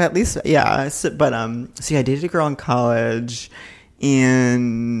 I at least, yeah. So, but, so yeah, I dated a girl in college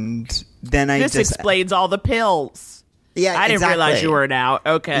and then This explains all the pills. Yeah, I didn't realize you were an out.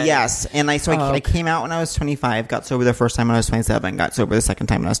 Okay. Yes, and I came out when I was 25, got sober the first time when I was 27, got sober the second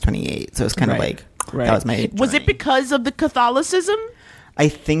time when I was 28. So it was kind of like, that was my journey. Was it because of the Catholicism? I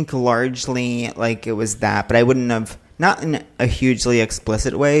think largely, like, it was that, but I wouldn't have, not in a hugely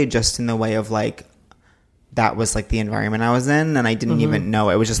explicit way, just in the way of, like, that was, like, the environment I was in, and I didn't even know.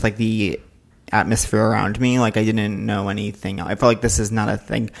 It was just, like, the atmosphere around me. Like, I didn't know anything. I felt like this is not a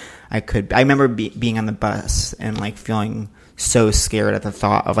thing I remember being on the bus and like feeling so scared at the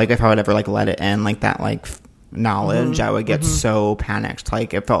thought of like if I would ever like let it in, like that like knowledge, I would get so panicked.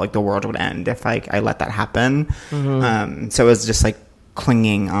 Like it felt like the world would end if like I let that happen. So it was just like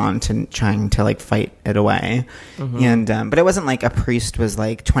clinging on to trying to like fight it away. And but it wasn't like a priest was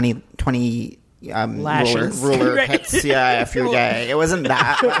like 20 ruler hits if you're gay. It wasn't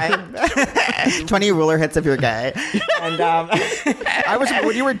that, right? 20 ruler hits if you're gay. And I was,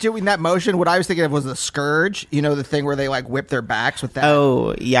 when you were doing that motion, what I was thinking of was the scourge, you know, the thing where they like whip their backs with that.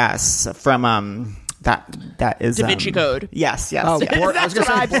 Oh yes, from that is Da Vinci Code. Yes. I was gonna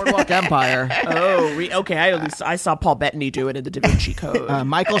say Boardwalk Empire. Okay. I saw Paul Bettany do it in the Da Vinci Code.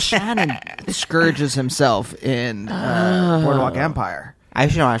 Michael Shannon scourges himself in Boardwalk Empire. I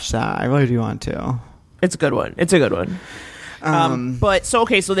should watch that. I really do want to. It's a good one.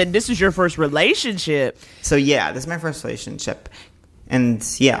 So then this is your first relationship. So yeah, this is my first relationship. And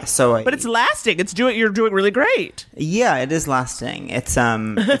yeah, so but it's lasting. You're doing really great. Yeah, it is lasting. It's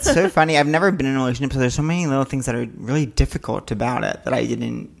so funny. I've never been in a relationship, so there's so many little things that are really difficult about it that I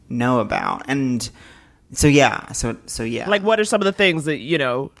didn't know about. And so yeah. Like, what are some of the things that, you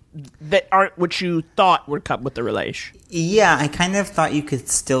know, that aren't what you thought would come with the relation? Yeah, I kind of thought you could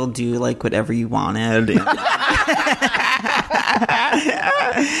still do, like, whatever you wanted. You know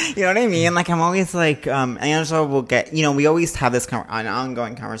what I mean? Like, I'm always, like, Angelo will get, you know, we always have this an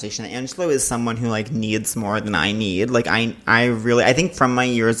ongoing conversation. Angelo is someone who, like, needs more than I need. Like, I think from my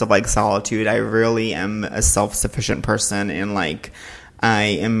years of, like, solitude, I really am a self-sufficient person and, like, I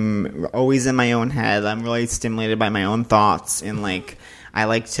am always in my own head. I'm really stimulated by my own thoughts and, like, I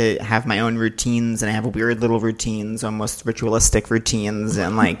like to have my own routines, and I have weird little routines, almost ritualistic routines,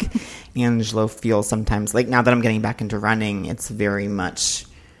 and, like, Angelo feels sometimes, like, now that I'm getting back into running, it's very much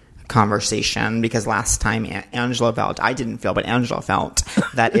conversation, because last time Angelo felt, I didn't feel, but Angelo felt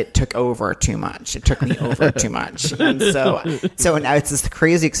that it took over too much. It took me over too much. And so now it's this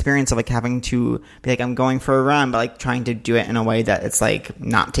crazy experience of, like, having to be like, I'm going for a run, but, like, trying to do it in a way that it's, like,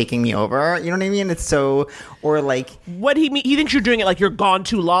 not taking me over. You know what I mean? It's so, or, like... What he thinks you're doing it like you're gone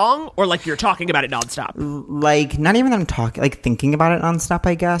too long, or like you're talking about it nonstop? Like, not even that I'm talking, like, thinking about it nonstop,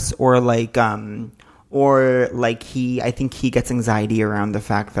 I guess, or, like, I think he gets anxiety around the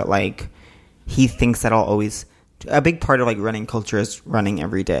fact that, like, he thinks that I'll always, a big part of, like, running culture is running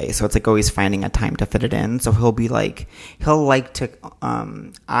every day. So it's, like, always finding a time to fit it in. So he'll like to,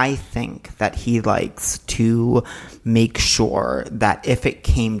 I think that he likes to make sure that if it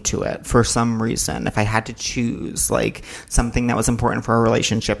came to it, for some reason, if I had to choose, like, something that was important for a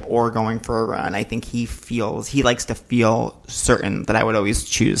relationship or going for a run, I think he likes to feel certain that I would always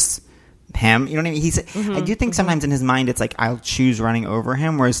choose him. You know what I mean? I do think sometimes in his mind it's like I'll choose running over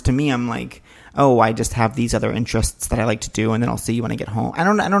him, whereas to me I'm like, oh, I just have these other interests that I like to do, and then I'll see you when I get home. I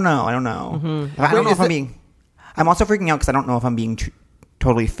don't know. I don't know if I'm also freaking out because I don't know if I'm being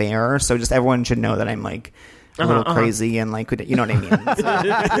totally fair. So just everyone should know that I'm like a little crazy and, like, you know what I mean? So,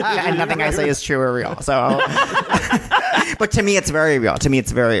 and nothing I say is true or real. So, but to me, it's very real.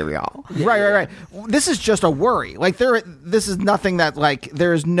 Right. This is just a worry. Like, this is nothing that, like,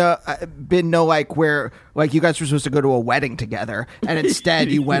 there's been no, like, where, like, you guys were supposed to go to a wedding together, and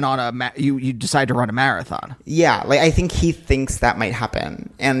instead you went on you decided to run a marathon. Yeah, like, I think he thinks that might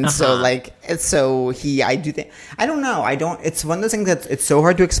happen, and so, like, I do think, I don't know, it's one of those things that it's so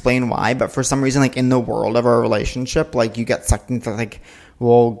hard to explain why, but for some reason, like, in the world of our relationship, like, you get sucked into, like,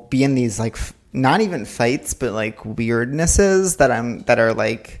 we'll be in these, like, not even fights, but, like, weirdnesses that are,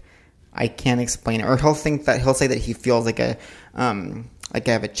 like, I can't explain it. Or he'll say that he feels like a like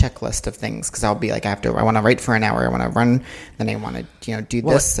I have a checklist of things because I'll be like, I want to write for an hour, I want to run, then I want to do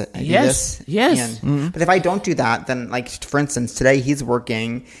this, do this. Yes. But if I don't do that, then like for instance, today he's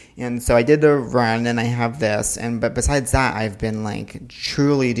working, and so I did a run and I have this, but besides that, I've been like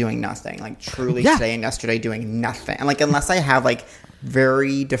truly doing nothing, like truly today and yesterday doing nothing, and like unless I have like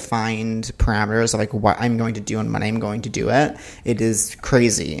very defined parameters of like what I'm going to do and when I'm going to do it, it is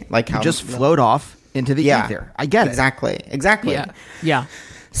crazy. Like how You just float off into the ether. I get it. Exactly. Yeah.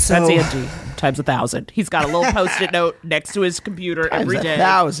 So That's Andy times 1,000. He's got a little Post-it note next to his computer every day.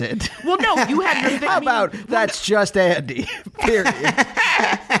 1,000. Well, no, you have your thing. How about that's just Andy? Period.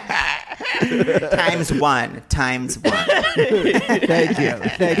 times one. Thank you.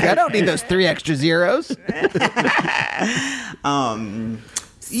 I don't need those 3 extra zeros.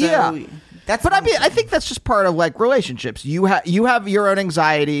 That's but I think that's just part of like relationships. You have your own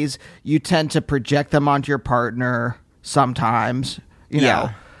anxieties. You tend to project them onto your partner sometimes, you know,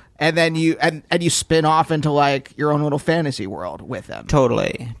 and then you spin off into like your own little fantasy world with them.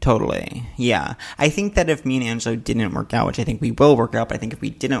 Totally. Yeah. I think that if me and Angelo didn't work out, which I think we will work out, but I think if we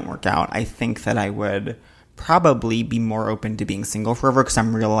didn't work out, I think that I would probably be more open to being single forever because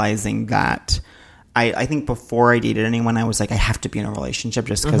I'm realizing that I think before I dated anyone, I was like, I have to be in a relationship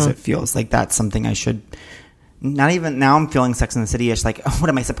just because it feels like that's something I should. Not even now. I'm feeling Sex in the City. It's like, oh, what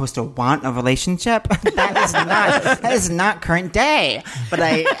am I supposed to want a relationship? That is not current day. But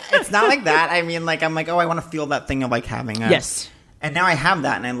it's not like that. I mean, like I'm like, oh, I want to feel that thing of like having a And now I have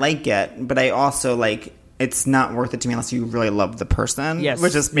that and I like it. But I also like. It's not worth it to me unless you really love the person. Yes.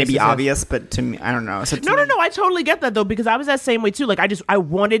 Which is maybe obvious, but to me, I don't know. So No. I totally get that though because I was that same way too. Like I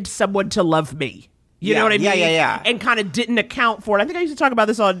wanted someone to love me. You know what I mean? Yeah. And kind of didn't account for it. I think I used to talk about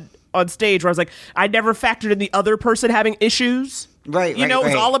this on stage where I was like, I never factored in the other person having issues. Right. You know, it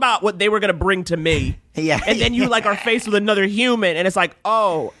was all about what they were going to bring to me. Yeah. And then you like are faced with another human and it's like,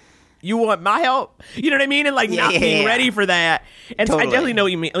 oh, you want my help? You know what I mean? And like not being ready for that. And so I definitely know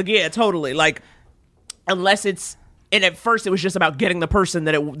what you mean. Like, yeah, totally. Like, unless it's, and at first it was just about getting the person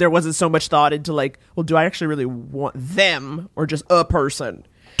that there wasn't so much thought into like, well, do I actually really want them or just a person?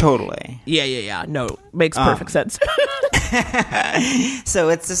 Totally. Yeah. No, makes perfect sense. So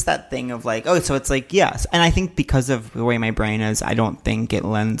it's just that thing of like, oh, so it's like, yes. And I think because of the way my brain is, I don't think it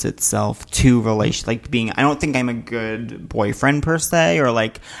lends itself to I don't think I'm a good boyfriend per se, or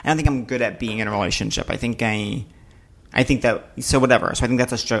like, I don't think I'm good at being in a relationship. I think that, so whatever. So I think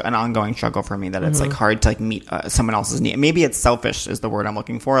that's an ongoing struggle for me, that it's like hard to like meet someone else's need. Maybe it's selfish is the word I'm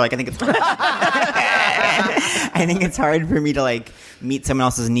looking for. Like I think it's hard. I think it's hard for me to like meet someone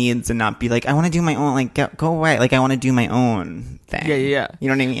else's needs and not be like, I want to do my own, like go away. Like I want to do my own thing. Yeah. You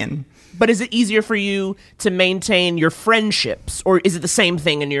know what I mean? But is it easier for you to maintain your friendships, or is it the same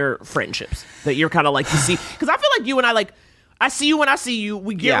thing in your friendships that you're kind of like, you see? Because I feel like you and I like, I see you when I see you.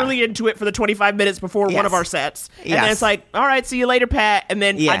 We get really into it for the 25 minutes before one of our sets. And then it's like, all right, see you later, Pat. And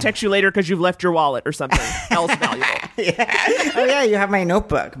then I text you later because you've left your wallet or something else valuable. Oh, yeah, you have my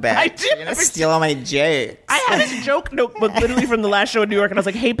notebook back. I did. You're going to steal all my jokes. I had this joke notebook literally from the last show in New York. And I was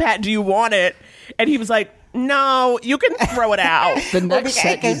like, hey, Pat, do you want it? And he was like, no, you can throw it out. The next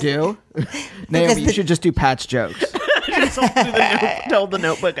set you do, Naomi, you should just do Pat's jokes. Just hold the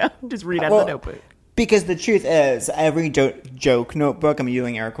notebook out. Just read out the notebook. Because the truth is, every joke notebook, I'm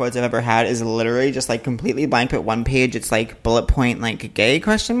doing air quotes, I've ever had is literally just like completely blank, but one page it's like bullet point like gay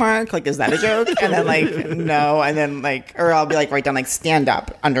question mark, like is that a joke? And then like no, and then like, or I'll be like write down like stand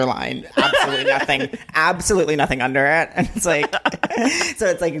up underline, absolutely nothing under it, and it's like so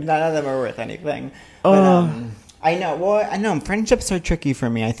it's like none of them are worth anything. But, I know friendships are tricky for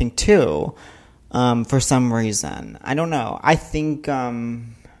me, I think too, for some reason. I don't know. I think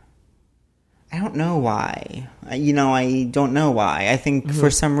I don't know why. I don't know why. I think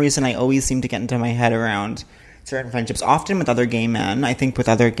for some reason I always seem to get into my head around certain friendships, often with other gay men. I think with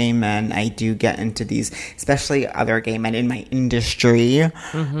other gay men, I do get into these, especially other gay men in my industry.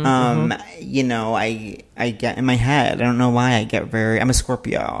 I get in my head. I don't know why I get I'm a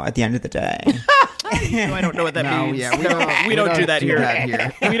Scorpio at the end of the day. I don't know what that means. Yeah, we don't do that here.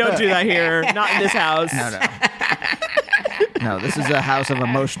 We don't do that here. Not in this house. No. No, this is a house of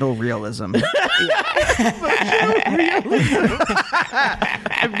emotional realism.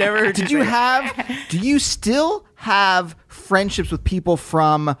 I've never heard do you still have friendships with people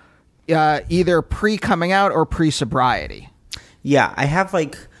from either pre-coming out or pre-sobriety? Yeah, I have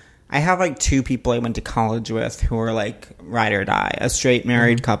like 2 people I went to college with who are like ride or die. A straight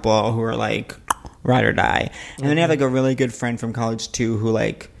married couple who are like ride or die. And then I have like a really good friend from college too who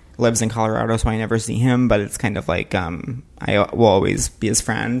like lives in Colorado, so I never see him, but it's kind of like I will always be his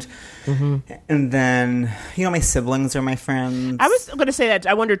friend. And then, my siblings are my friends. I was going to say that.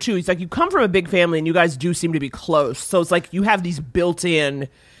 I wonder, too. It's like you come from a big family and you guys do seem to be close. So it's like you have these built-in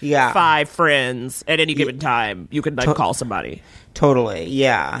 5 friends at any given time. You can, call somebody. Totally,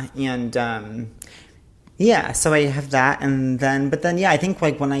 yeah. And, so I have that. But then, I think,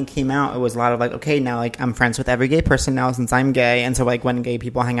 when I came out, it was a lot of, okay, now, I'm friends with every gay person now since I'm gay. And so, when gay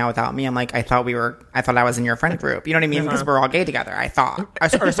people hang out without me, I'm like, I thought I was in your friend group. You know what I mean? Because we're all gay together, I thought.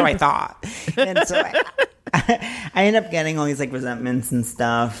 Or so I thought. And so I end up getting all these, resentments and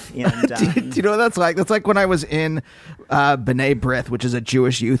stuff. And, do you know what that's like? That's like when I was in B'nai B'rith, which is a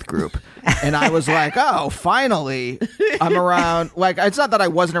Jewish youth group. And I was like, oh, finally, I'm around. It's not that I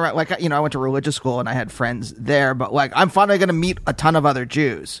wasn't around. I went to religious school and I had friends there. But, I'm finally going to meet a ton of other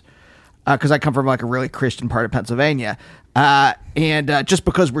Jews. Because I come from, a really Christian part of Pennsylvania. And just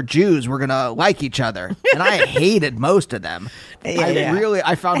because we're Jews, we're going to like each other. And I hated most of them.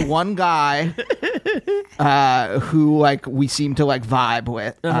 I found one guy who, we seemed to, vibe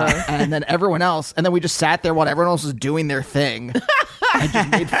with. And then everyone else. And then we just sat there while everyone else was doing their thing. I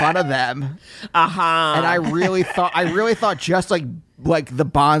just made fun of them. And I really thought just the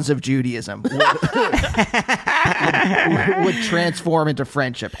bonds of Judaism would transform into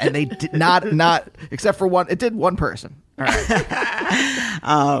friendship, and they did not except for one. It did one person. All right.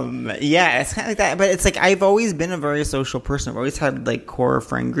 It's kind of like that, but it's I've always been a very social person. I've always had core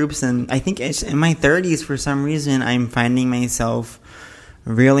friend groups, and I think it's in my 30s for some reason I'm finding myself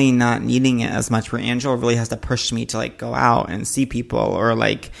really not needing it as much, where Angela really has to push me to go out and see people, or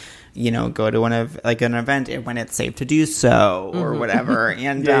go to an event when it's safe to do so, or whatever.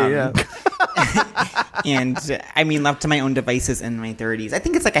 And and I mean, left to my own devices in my 30s. I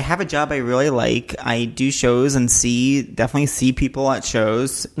think it's I have a job I really like. I do shows and definitely see people at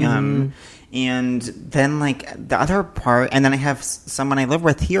shows. And then the other part, and then I have someone I live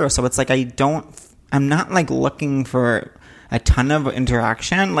with here, so it's I'm not looking for a ton of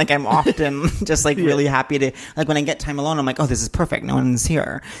interaction. I'm often just really happy to, when I get time alone, I'm oh, this is perfect, no one's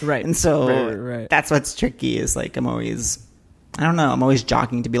here. Right. And so right. That's what's tricky is I'm always, I don't know, I'm always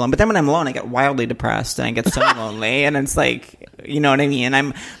jogging to be alone. But then when I'm alone, I get wildly depressed and I get so lonely, and it's you know what I mean?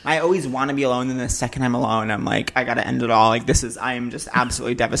 I always want to be alone, and the second I'm alone, I'm I gotta end it all. I am just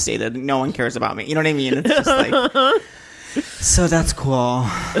absolutely devastated. No one cares about me. You know what I mean? It's just so that's cool.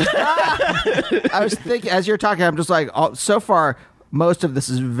 I was thinking, as you're talking, I'm just so far, most of this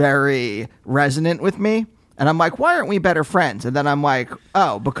is very resonant with me. And I'm why aren't we better friends? And then I'm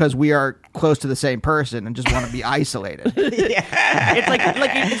oh, because we are close to the same person and just want to be isolated. It's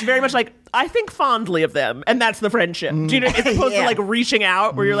it's very much I think fondly of them, and that's the friendship. Do you know, as opposed to reaching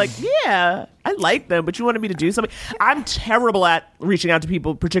out where you're yeah, I like them, but you wanted me to do something. I'm terrible at reaching out to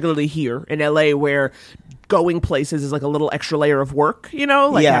people, particularly here in LA, where going places is a little extra layer of work, having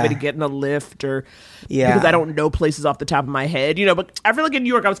to get in a lift or because I don't know places off the top of my head, but I feel in New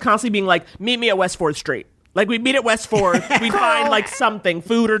York I was constantly being meet me at West 4th Street. We'd meet at West 4th, we'd find something,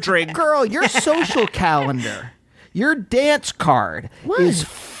 food or drink. Girl, your social calendar, your dance card is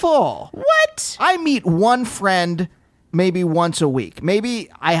full. What? I meet one friend maybe once a week. Maybe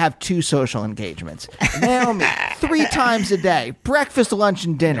I have 2 social engagements. Naomi, 3 times a day. Breakfast, lunch,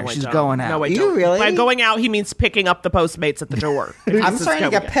 and dinner. She's going out. No, wait, you really? By going out, he means picking up the Postmates at the door. I'm starting to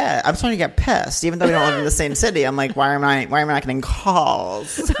get pissed. I'm starting to get pissed, even though we don't live in the same city. I'm why am I not getting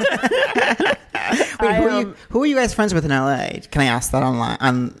calls? Wait, who are you guys friends with in LA? Can I ask that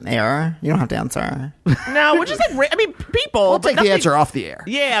on air? You don't have to answer. No, we're just people. We'll take the answer off the air.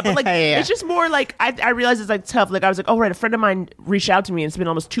 Yeah, but it's just more I realize it's tough. I was oh right, a friend of mine reached out to me, and it's been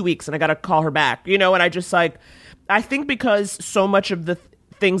almost 2 weeks, and I got to call her back. And I just I think because so much of the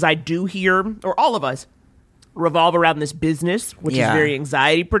things I do here, or all of us, revolve around this business, which is very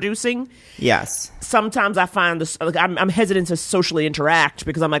anxiety producing. Yes. Sometimes I find this, I'm hesitant to socially interact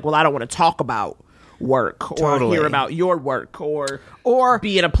because I'm well, I don't want to talk about work or hear about your work or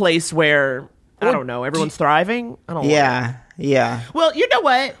be in a place where I don't know, everyone's thriving. I don't know. Yeah. Well, you know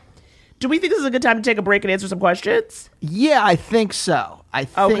what? Do we think this is a good time to take a break and answer some questions? Yeah, I think so.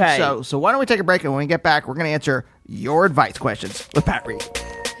 So why don't we take a break, and when we get back, we're going to answer your advice questions with Pat Reed.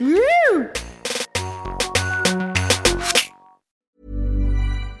 Woo!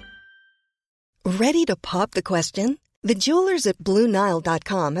 Ready to pop the question? The jewelers at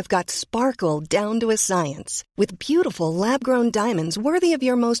BlueNile.com have got sparkle down to a science with beautiful lab-grown diamonds worthy of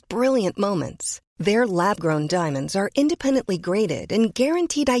your most brilliant moments. Their lab-grown diamonds are independently graded and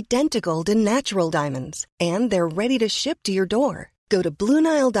guaranteed identical to natural diamonds, and they're ready to ship to your door. Go to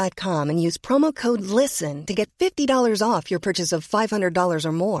BlueNile.com and use promo code LISTEN to get $50 off your purchase of $500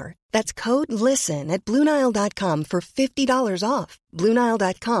 or more. That's code LISTEN at BlueNile.com for $50 off.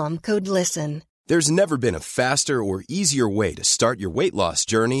 BlueNile.com, code LISTEN. There's never been a faster or easier way to start your weight loss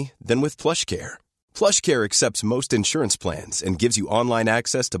journey than with PlushCare. PlushCare accepts most insurance plans and gives you online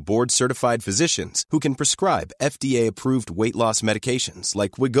access to board-certified physicians who can prescribe FDA-approved weight loss medications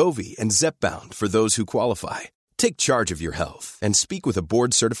like Wegovy and Zepbound for those who qualify. Take charge of your health and speak with a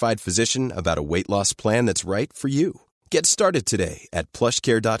board-certified physician about a weight loss plan that's right for you. Get started today at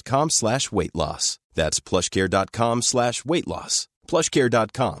plushcare.com/weight loss. That's plushcare.com/weight loss.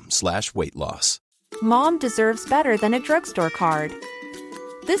 plushcare.com/weight loss. Mom deserves better than a drugstore card.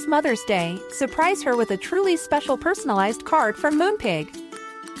 This Mother's Day, surprise her with a truly special personalized card from Moonpig.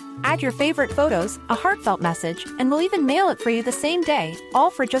 Add your favorite photos, a heartfelt message, and we'll even mail it for you the same day,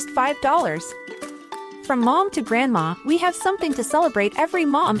 all for just $5. From mom to grandma, we have something to celebrate every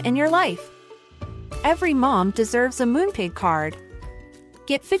mom in your life. Every mom deserves a Moonpig card.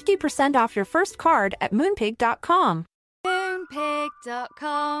 Get 50% off your first card at Moonpig.com.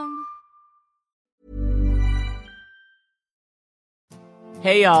 Moonpig.com.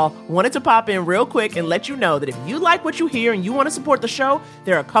 Hey y'all, wanted to pop in real quick and let you know that if you like what you hear and you want to support the show,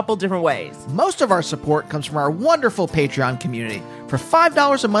 there are a couple different ways. Most of our support comes from our wonderful Patreon community. For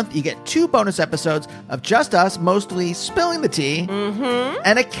 $5 a month, you get 2 bonus episodes of just us mostly spilling the tea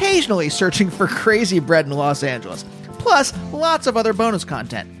and occasionally searching for crazy bread in Los Angeles. Plus, lots of other bonus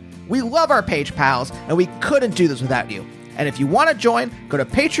content. We love our page pals, and we couldn't do this without you. And if you want to join, go to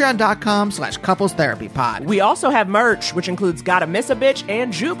patreon.com/couplestherapypod. We also have merch, which includes Gotta Miss a Bitch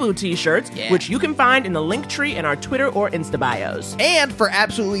and Jubu t-shirts, which you can find in the link tree in our Twitter or Insta bios. And for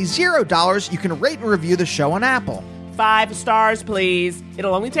absolutely $0, you can rate and review the show on Apple. 5 stars, please.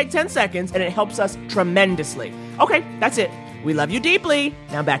 It'll only take 10 seconds, and it helps us tremendously. Okay, that's it. We love you deeply.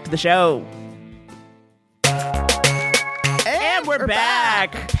 Now back to the show. And we're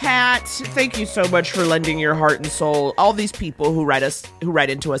back. Pat, thank you so much for lending your heart and soul. All these people who write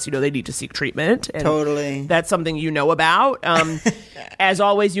into us, they need to seek treatment. And totally. That's something you know about. As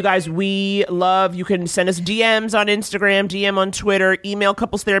always, you guys, you can send us DMs on Instagram, DM on Twitter, email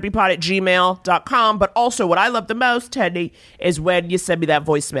couplestherapypod@gmail.com. But also what I love the most, Teddy, is when you send me that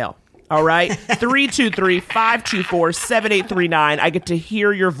voicemail. All right? 323-524-7839. I get to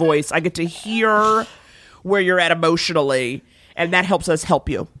hear your voice. I get to hear where you're at emotionally. And that helps us help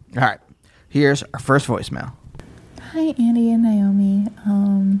you. All right. Here's our first voicemail. Hi, Andy and Naomi.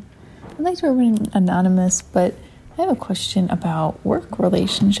 I'd like to remain anonymous, but I have a question about work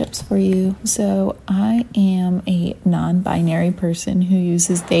relationships for you. So I am a non-binary person who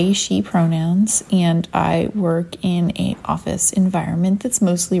uses they, she pronouns, and I work in an office environment that's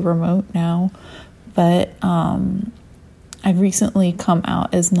mostly remote now. But I've recently come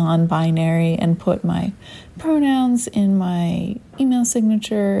out as non-binary and put my pronouns in my email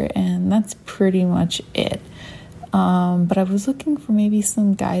signature, and that's pretty much it. But I was looking for maybe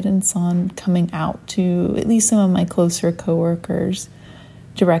some guidance on coming out to at least some of my closer coworkers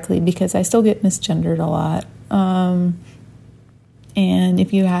directly, because I still get misgendered a lot. And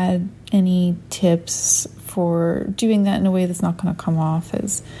if you had any tips for doing that in a way that's not going to come off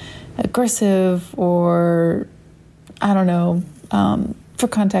as aggressive, or I don't know. For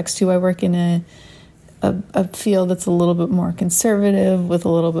context too, I work in a field that's a little bit more conservative with a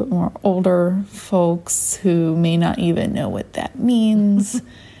little bit more older folks who may not even know what that means.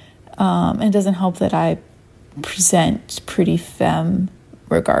 It doesn't help that I present pretty femme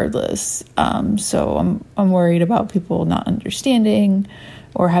regardless. So I'm worried about people not understanding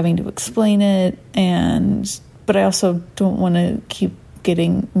or having to explain it. But I also don't want to keep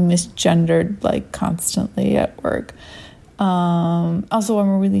getting misgendered like constantly at work. Also, I'm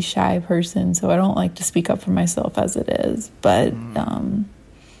a really shy person, so I don't like to speak up for myself as it is. But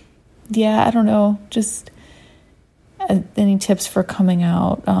yeah, I don't know. Just any tips for coming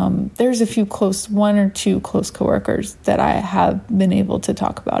out? There's a few one or two close coworkers that I have been able to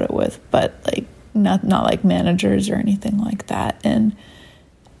talk about it with, but like not like managers or anything like that. And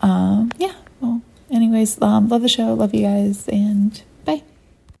yeah, well, anyways, love the show, love you guys, and bye.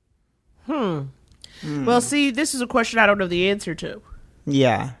 Well, see, this is a question I don't know the answer to.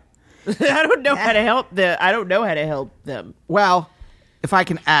 Yeah. I don't know how to help them. Well, if I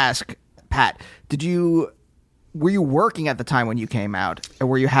can ask, Pat, were you working at the time when you came out, or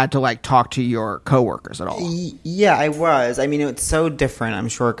were you had to like talk to your coworkers at all? Yeah, I was. I mean, it's so different, I'm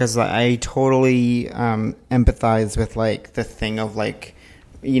sure, because I totally empathize with like the thing of like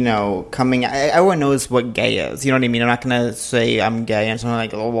coming. Everyone knows what gay is. You know what I mean? I'm not going to say I'm gay and something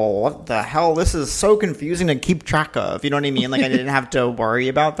like, oh, well, what the hell? This is so confusing to keep track of. You know what I mean? Like, I didn't have to worry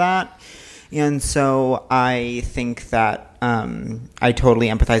about that. And so I think that I totally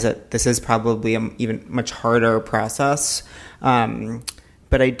empathize that this is probably an even much harder process.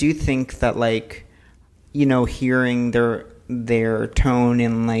 But I do think that, like, hearing their tone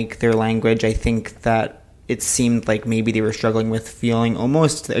and, like, their language, I think that it seemed like maybe they were struggling with feeling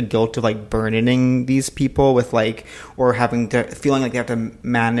almost a guilt of, like, burdening these people with, like, or feeling like they have to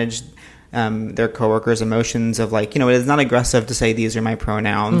manage their coworkers' emotions of, like, it is not aggressive to say these are my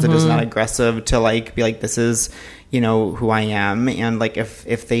pronouns. It is not aggressive to, like, be like, this is, who I am. And, like,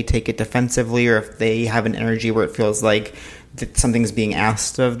 if they take it defensively, or if they have an energy where it feels like something's being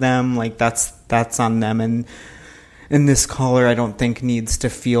asked of them, like, that's on them. And this caller, I don't think, needs to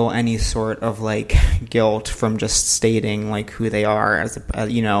feel any sort of, like, guilt from just stating, like, who they are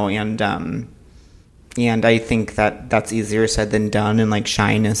and I think that that's easier said than done, and, like,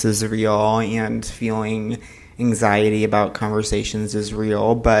 shyness is real, and feeling anxiety about conversations is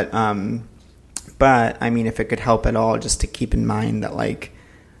real, but I mean, if it could help at all, just to keep in mind that, like,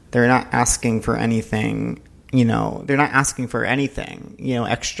 they're not asking for anything. They're not asking for anything,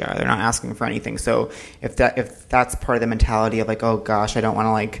 extra. They're not asking for anything. So if that's part of the mentality of, like, oh gosh, I don't want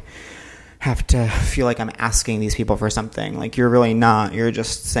to, like, have to feel like I'm asking these people for something. Like, you're really not. You're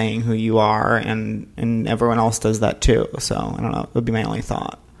just saying who you are, and everyone else does that too. So I don't know. It would be my only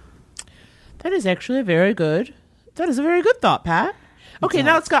thought. That is actually a very good thought, Pat. Okay,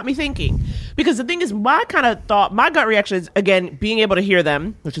 now it's got me thinking. Because the thing is, my gut reaction is, again, being able to hear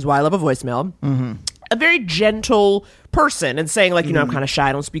them, which is why I love a voicemail. Mm-hmm. A very gentle person, and saying, like, I'm kind of shy,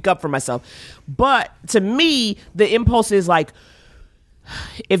 I don't speak up for myself. But to me, the impulse is, like,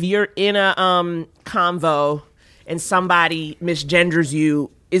 if you're in a convo and somebody misgenders you,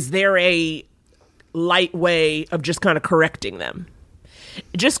 is there a light way of just kind of correcting them?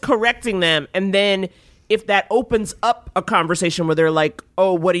 Just correcting them, and then if that opens up a conversation where they're like,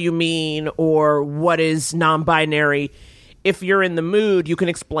 oh, what do you mean? Or what is non-binary? If you're in the mood, you can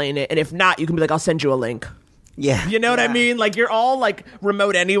explain it. And if not, you can be like, I'll send you a link. Yeah. You know what I mean? Like, you're all, like,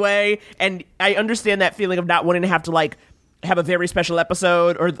 remote anyway. And I understand that feeling of not wanting to have to, like, have a very special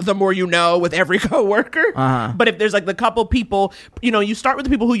episode or the more you know with every coworker. Uh-huh. But if there's, like, the couple people, you start with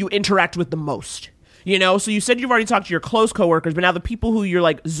the people who you interact with the most. So you said you've already talked to your close coworkers, but now the people who you're,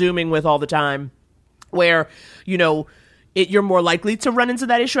 like, Zooming with all the time, where, you're more likely to run into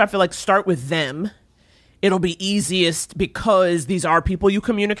that issue. I feel like start with them. It'll be easiest because these are people you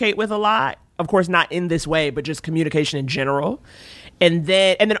communicate with a lot. Of course, not in this way, but just communication in general. And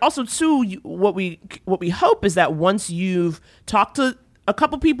then also too, what we hope is that once you've talked to a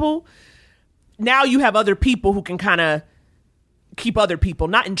couple people, now you have other people who can kind of keep other people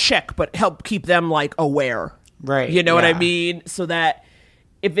not in check, but help keep them, like, aware. Right. You know what I mean? So that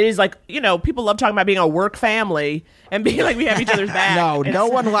if it is, like, people love talking about being a work family and being like, we have each other's back. No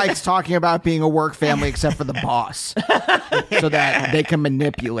one likes talking about being a work family except for the boss, so that they can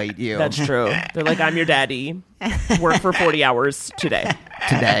manipulate you. That's true. They're like, I'm your daddy. Work for 40 hours today.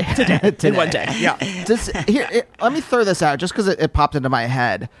 In one day. Yeah. Let me throw this out just because it popped into my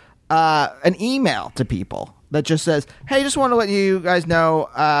head. An email to people that just says, hey, just want to let you guys know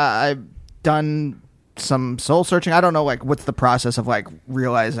I've done some soul searching. I don't know, like, what's the process of, like,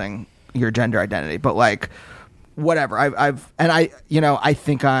 realizing your gender identity, but, like, whatever. I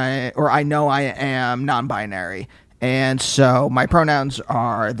think I know I am non-binary, and so my pronouns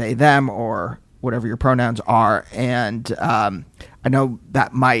are they, them, or whatever your pronouns are, and I know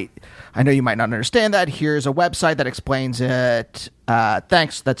you might not understand that. Here's a website that explains it.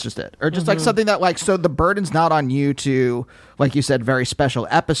 Thanks. That's just it. Or just like something that, like, so the burden's not on you to, like you said, very special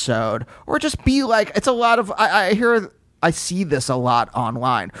episode, or just be like, it's a lot of, I see this a lot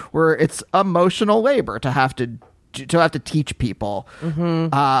online where it's emotional labor to have to teach people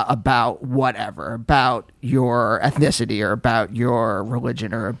about whatever, about your ethnicity or about your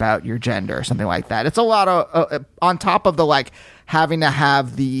religion or about your gender or something like that. It's a lot of, on top of the, like, having to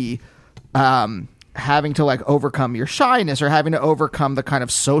have the, having to, like, overcome your shyness or having to overcome the kind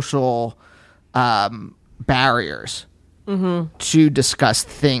of social barriers to discuss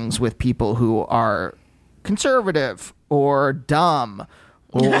things with people who are conservative or dumb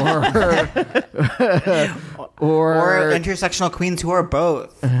or intersectional queens who are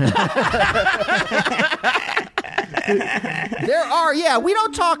both. There are, we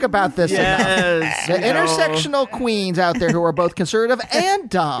don't talk about this enough. The intersectional queens out there who are both conservative and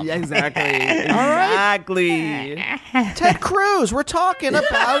dumb. Yeah, exactly. All right? Exactly. Ted Cruz, we're talking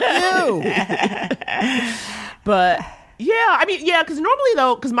about you. But Yeah, I mean, yeah, because normally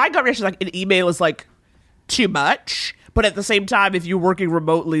though, because my gut reaction is like an email is like too much, but at the same time, if you're working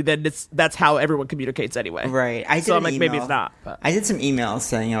remotely, then that's how everyone communicates anyway. Right. So I'm like, maybe it's not. But. I did some emails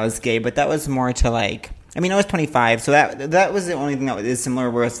saying I was gay, but that was more to like. I mean, I was 25, so that was the only thing that is similar.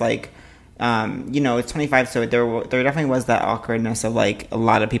 Where it's like, it's 25, so there definitely was that awkwardness of like a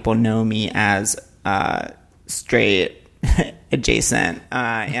lot of people know me as straight adjacent,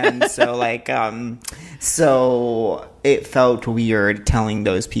 and so like so it felt weird telling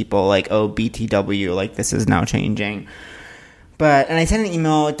those people like, oh, BTW, like this is now changing. And I sent an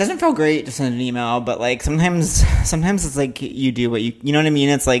email. It doesn't feel great to send an email, but like sometimes it's like you do what you know what I mean?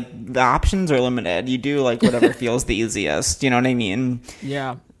 It's like the options are limited. You do like whatever feels the easiest. You know what I mean?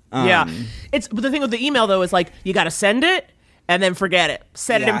 Yeah. But the thing with the email though is like you got to send it and then forget it.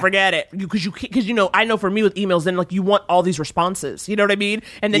 Set it and forget it. Because I know for me with emails, then like you want all these responses. You know what I mean?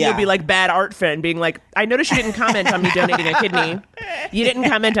 And then you'll be like bad art friend being like, I noticed you didn't comment on me donating a kidney. You didn't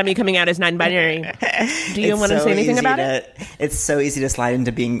comment on me coming out as non-binary. Do you want to say anything about it? It's so easy to slide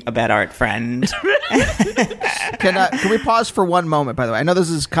into being a bad art friend. Can we pause for one moment, by the way? I know this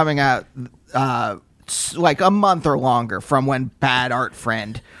is coming out like a month or longer from when Bad Art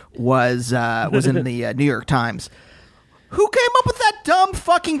Friend was in the New York Times. Who came up with that dumb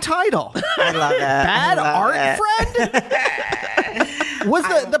fucking title? I love that. Bad Art Friend? Was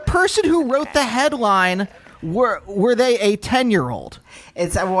the person who wrote the headline, were they a 10-year-old? I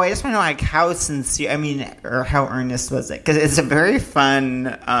just want to know like how sincere, or how earnest was it? Because it's a very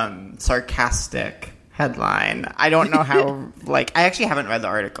fun, sarcastic headline. I don't know how, like, I actually haven't read the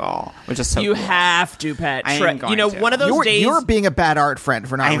article, which is so You cool. have to, Pat. I am going to. One of those days... You're being a bad art friend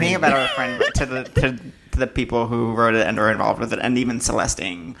for not reading. I'm being a bad art friend to the people who wrote it and are involved with it, and even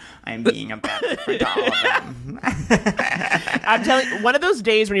Celestine. I'm being a bad art friend to all of them. I'm telling you, one of those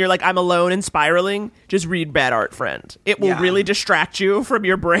days when you're like, I'm alone and spiraling, just read Bad Art Friend. It will really distract you from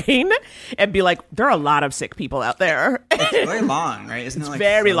your brain and be like, there are a lot of sick people out there. It's very long, right? Isn't it like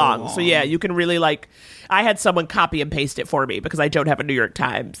very so long. So yeah, you can really like, I had someone copy and paste it for me because I don't have a New York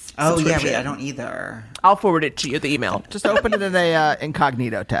Times Oh yeah, subscription. wait, I don't either. I'll forward it to you, the email. Just open it in a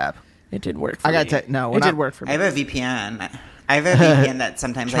incognito tab. It did work for me. It did work for me. I have a VPN. I have a VPN that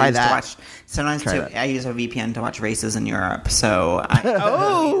sometimes I use to watch. Sometimes I use a VPN to watch races in Europe. So I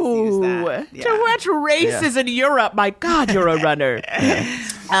use that. Yeah. To watch races in Europe. My God, you're a runner.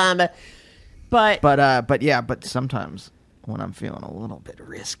 But sometimes when I'm feeling a little bit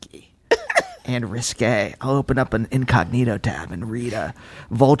risky and risque, I'll open up an incognito tab and read a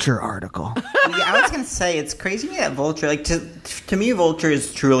Vulture article. Yeah, I was gonna say it's crazy to me that Vulture, like to me, Vulture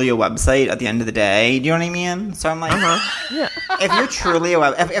is truly a website at the end of the day. Do you know what I mean? So I'm like, if you're truly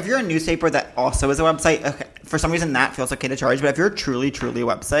if you're a newspaper that also is a website, okay, for some reason that feels okay to charge. But if you're truly a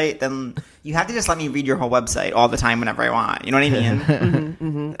website, then you have to just let me read your whole website all the time whenever I want. You know what I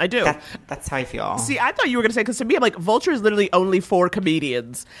mean? I do. That's how I feel. See, I thought you were going to say, because to me, I'm like, Vulture is literally only for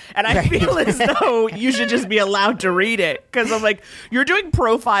comedians. And I feel as though you should just be allowed to read it. Because I'm like, you're doing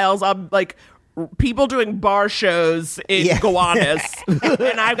profiles on, like, people doing bar shows in Gowanus.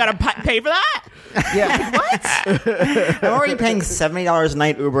 And I've got to pay for that? Yeah. What? I'm already paying $70 a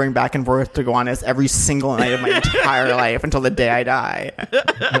night Ubering back and forth to Gowanus every single night of my entire life until the day I die.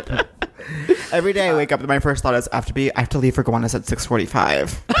 Every day I wake up and my first thought is I have to leave for Gowanus at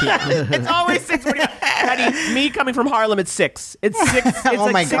 6:45. It's always 6:45. Honey, me coming from Harlem, it's 6. It's 6. It's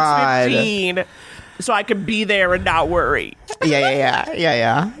Oh my God. 6:15. So I can be there and not worry.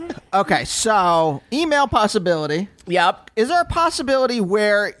 Yeah. Okay, so email possibility. Yep. Is there a possibility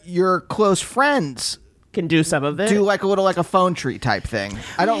where your close friends can do some of it? Do like a little like a phone tree type thing.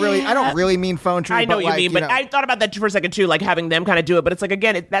 I don't really mean phone tree. I know but what you mean, but I thought about that for a second too, like having them kind of do it. But it's like,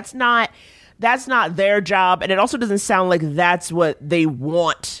 again, that's not their job, and it also doesn't sound like that's what they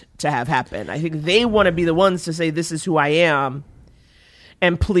want to have happen. I think they want to be the ones to say, "This is who I am,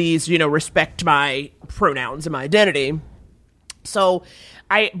 and please, respect my pronouns and my identity." So,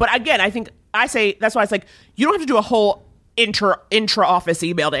 but again, I think I say that's why it's like you don't have to do a whole intra office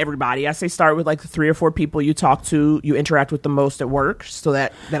email to everybody. I say start with like the 3 or 4 people you talk to, you interact with the most at work, so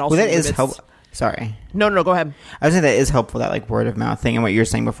that also that is helpful. Sorry. No, go ahead. I was saying that is helpful, that like word of mouth thing, and what you were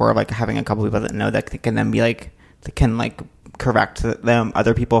saying before of like having a couple people that know that can then be like they can like correct them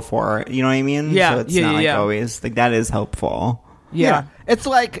other people for, you know what I mean? Yeah. So it's not like always like that is helpful. Yeah. It's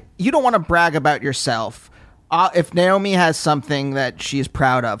like you don't want to brag about yourself. If Naomi has something that she's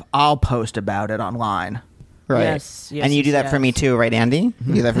proud of, I'll post about it online. Right. Yes, and you do that for me too, right, Andy?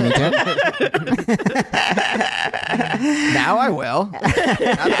 You do that for me too? Now I will. Now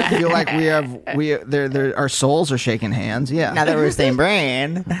that I feel like our souls are shaking hands. Yeah. Now that we're the same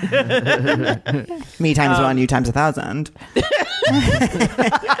brain. Me times one, you times 1,000.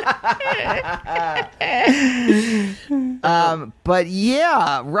 But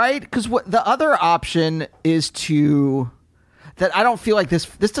yeah, right? Because what the other option is that I don't feel like this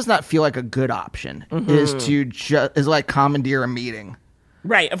does not feel like a good option is to is like commandeer a meeting.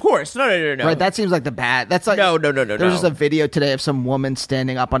 Right, of course. No. Right, that seems like the bad. That's like No. There's just a video today of some woman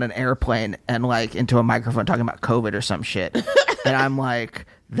standing up on an airplane and like into a microphone talking about COVID or some shit. And I'm like,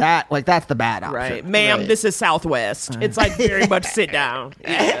 that's the bad option. Right. Ma'am, Right. this is Southwest. It's like very much sit down.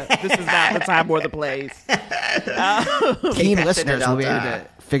 Yeah, this is not the time or the place. Keen listeners will be able to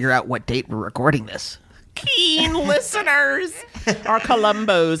figure out what date we're recording this. Keen listeners. Our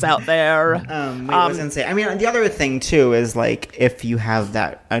Columbos out there. I was gonna say. I mean, the other thing too is like if you have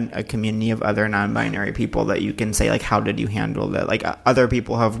that a community of other non-binary people that you can say like, how did you handle that? Like other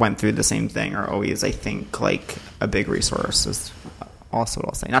people have went through the same thing are always, I think, like a big resource. Is also what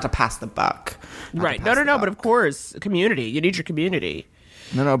I'll say. Not to pass the buck. Right. No. But of course, community. You need your community.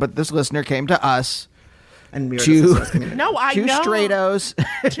 No. But this listener came to us. And we were Two straightos.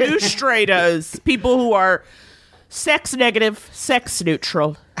 Two straightos. People who are sex negative, sex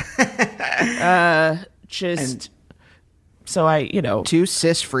neutral. Two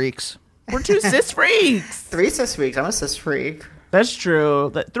cis freaks. We're two cis freaks. 3 cis freaks. I'm a cis freak. That's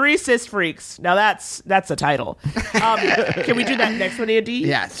true. 3 cis freaks. Now that's a title. Can we do that next one, Andy?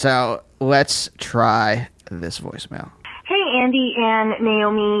 Yeah. So let's try this voicemail. Hey, Andy and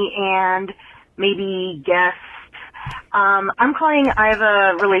Naomi and maybe guests. I'm calling. I have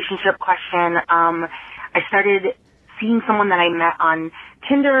a relationship question. I started seeing someone that I met on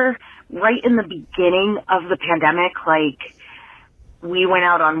Tinder right in the beginning of the pandemic. Like, we went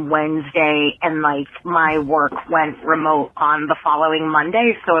out on Wednesday and like my work went remote on the following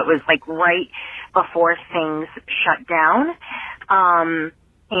Monday. So it was like right before things shut down.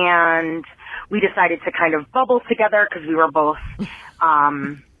 And we decided to kind of bubble together because we were both,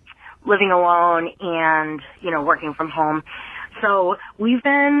 living alone and, working from home. So we've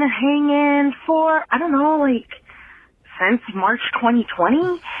been hanging for, I don't know, like since March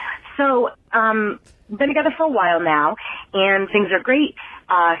 2020. So, been together for a while now and things are great.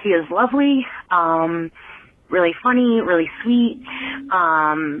 He is lovely, really funny, really sweet.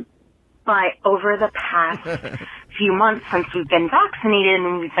 But over the past few months since we've been vaccinated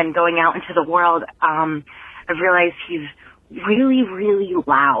and we've been going out into the world, I've realized he's really, really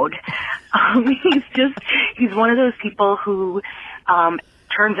loud. He's one of those people who,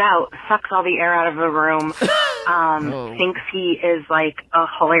 turns out sucks all the air out of the room, thinks he is like a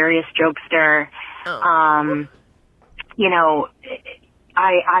hilarious jokester.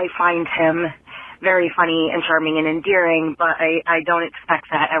 I find him very funny and charming and endearing, but I don't expect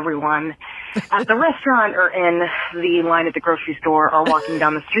that everyone at the restaurant or in the line at the grocery store or walking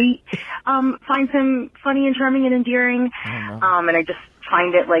down the street finds him funny and charming and endearing. And I just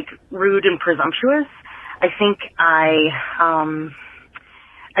find it like rude and presumptuous. I think I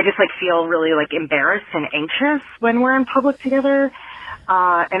just like feel really like embarrassed and anxious when we're in public together.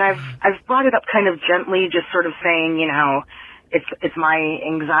 And I've brought it up kind of gently, just sort of saying, it's my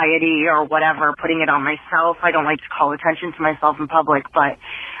anxiety or whatever, putting it on myself. I don't like to call attention to myself in public, but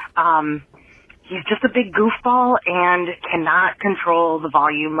he's just a big goofball and cannot control the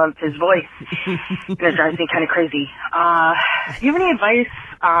volume of his voice. And it drives me kind of crazy. Do you have any advice?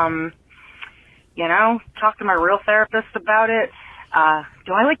 Talk to my real therapist about it.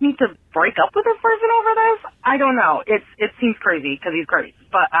 Do I need to break up with this person over this? I don't know. It seems crazy because he's great,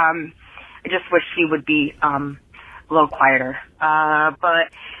 but I just wish he would be a little quieter.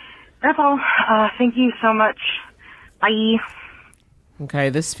 But that's all. Thank you so much. Bye. Okay,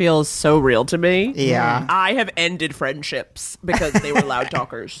 this feels so real to me. Yeah. I have ended friendships because they were loud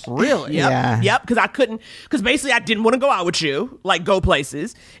talkers. Really? Yep. Yeah. Yep, because basically I didn't want to go out with you, go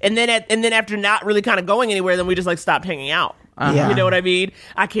places. And then after not really kind of going anywhere, then we just stopped hanging out. Yeah. You know what I mean?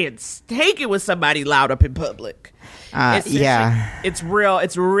 I can't take it with somebody loud up in public. It's real.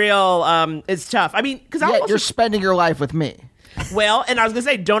 It's tough. I mean, because you're spending your life with me. Well, and I was going to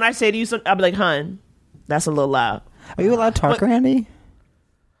say, don't I say to you, I'll be like, hun, that's a little loud. Are you allowed to talk, Randy?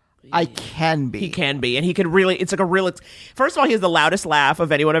 I can be. He can be. And he could really, it's like a real, first of all, he has the loudest laugh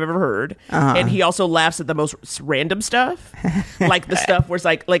of anyone I've ever heard. And he also laughs at the most random stuff. Like the stuff where it's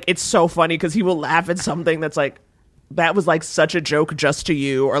like it's so funny because he will laugh at something that's that was such a joke just to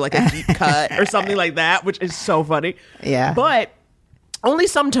you, or a deep cut or something like that, which is so funny. Yeah. But Only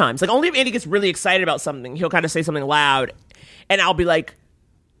sometimes. Like, only if Andy gets really excited about something, he'll kind of say something loud, and I'll be like,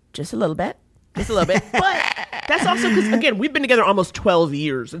 just a little bit. Just a little bit. But that's also because, again, we've been together almost 12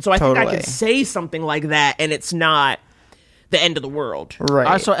 years, and so I think I can say something like that, and it's not the end of the world. Right.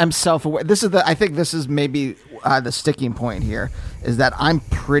 I also am self-aware. I think this is maybe the sticking point here, is that I'm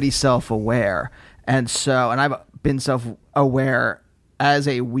pretty self-aware, and I've been self-aware as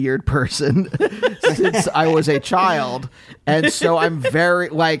a weird person since I was a child, and so I'm very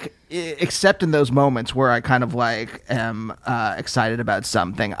except in those moments where I kind of am excited about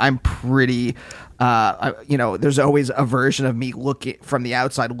something. I'm pretty, there's always a version of me looking from the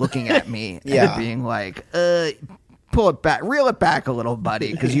outside, looking at me and being like, pull it back, reel it back a little,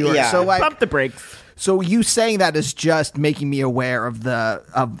 buddy, because you are so pump the brakes. So you saying that is just making me aware of the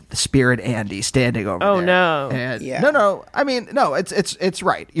spirit Andy standing over there. Oh no! And no. I mean, no. It's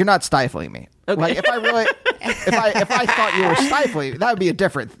right. You're not stifling me. Okay. Like if I thought you were stifling, that would be a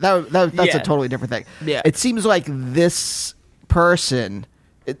different. That's a totally different thing. Yeah. It seems like this person,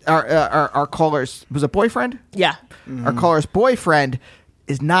 our caller's was a boyfriend. Yeah. Mm-hmm. Our caller's boyfriend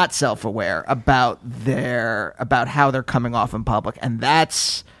is not self-aware about how they're coming off in public, and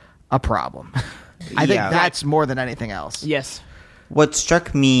that's a problem. I think that's more than anything else. Yes. What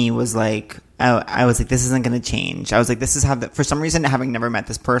struck me was I was like, this isn't going to change. I was like, this is how, for some reason, having never met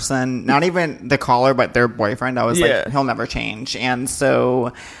this person, not even the caller, but their boyfriend, I was like, he'll never change. And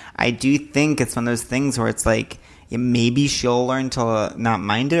so I do think it's one of those things where it's like, maybe she'll learn to not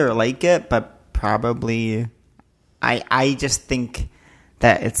mind it or like it, but probably, I just think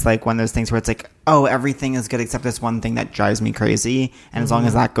that it's like one of those things where it's like, oh, everything is good except this one thing that drives me crazy. And as long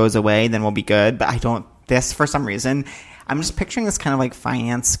as that goes away, then we'll be good. But for some reason, I'm just picturing this kind of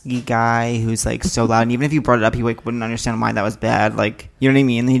finance-y guy who's so loud. And even if you brought it up, he wouldn't understand why that was bad. You know what I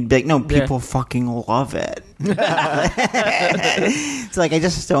mean? And he'd be like, no, people fucking love it. So I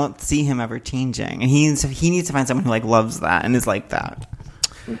just don't see him ever changing. And he needs to find someone who loves that and is like that.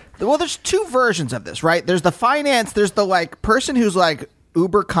 Well, there's two versions of this, right? There's the finance, there's the person who's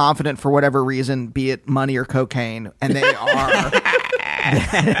uber confident for whatever reason, be it money or cocaine, and they are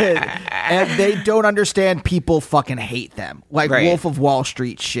and they don't understand people fucking hate them. Wolf of Wall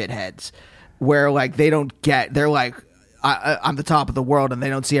Street shitheads, where they don't get, they're I'm the top of the world, and they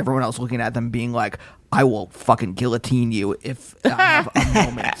don't see everyone else looking at them being like, I will fucking guillotine you if I have a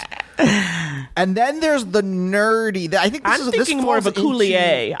moment. And then there's the nerdy. I think I'm thinking more of a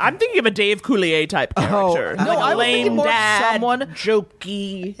Coulier. I'm thinking of a Dave Coulier type character. No, I'm lame more dad, someone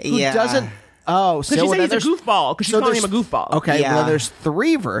jokey, who doesn't. Oh, so she's a goofball because she's calling him a goofball. Okay, well, there's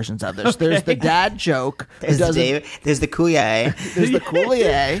three versions of this. There's the dad joke. There's the Coulier. There's the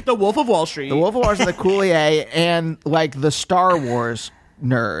Coulier. The Wolf of Wall Street. The Wolf of Wall Street, the Coulier, and the Star Wars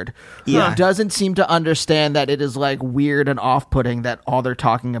nerd who doesn't seem to understand that it is weird and off-putting that all they're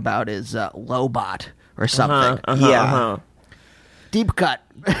talking about is Lobot or something. Deep cut.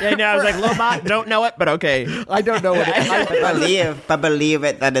 Yeah, no, I was like, Lobot, don't know it, but okay. I don't know what it is. believe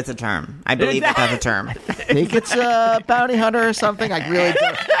it that it's a term. I believe that that's a term. I think it's a bounty hunter or something. I really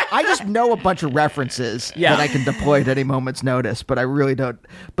don't. I just know a bunch of references that I can deploy at any moment's notice, but I really don't.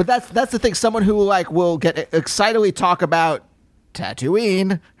 But that's the thing. Someone who will get excitedly talk about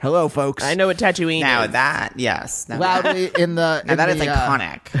Tatooine. Hello, folks. I know what Tatooine is. Now that, yes. Loudly in the... Now that is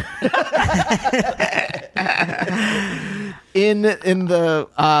iconic. In the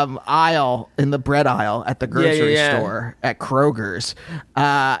aisle, in the bread aisle at the grocery store at Kroger's,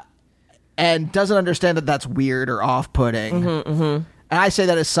 and doesn't understand that that's weird or off-putting. And I say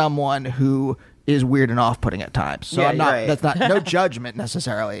that as someone who is weird and off-putting at times. So I'm not... That's not... No judgment,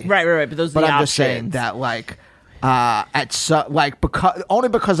 necessarily. Right. But those are the I'm options. just saying that, only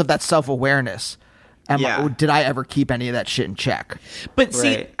because of that self-awareness did I ever keep any of that shit in check. But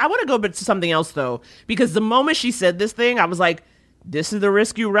see, I want to go back to something else though, because the moment she said this thing, I was like, this is the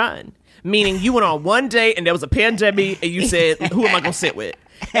risk you run. Meaning you went on one date and there was a pandemic and you said, who am I going to sit with?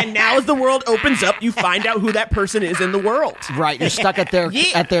 And now as the world opens up, you find out who that person is in the world. Right. You're stuck at their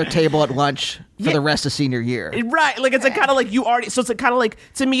table at lunch for the rest of senior year. Right. It's kind of you already, so it's kind of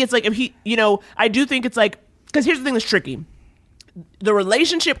to me, it's if he, I do think it's because here's the thing that's tricky. The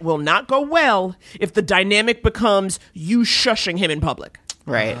relationship will not go well if the dynamic becomes you shushing him in public.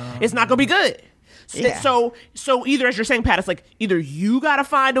 Right. It's not going to be good. So either, as you're saying, Pat, it's either you got to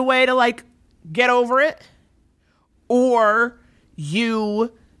find a way to get over it, or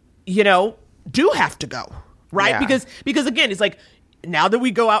you do have to go. Right. Yeah. Because again, it's now that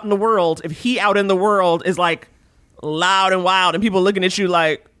we go out in the world, if he out in the world is loud and wild and people looking at you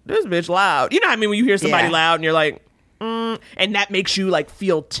like, this bitch loud. You know what I mean? When you hear somebody loud and you're like, and that makes you like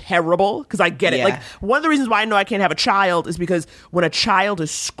feel terrible because I get it. Yeah. Like one of the reasons why I know I can't have a child is because when a child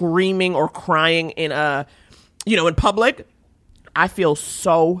is screaming or crying in in public, I feel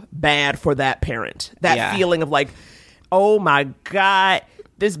so bad for that parent. That feeling of like, oh my God,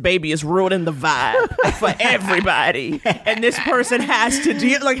 this baby is ruining the vibe for everybody, and this person has to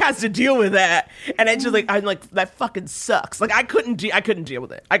deal with that. And it's just like, I'm like, that fucking sucks. Like I couldn't deal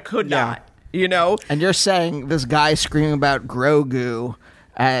with it. I could not. And you're saying this guy screaming about Grogu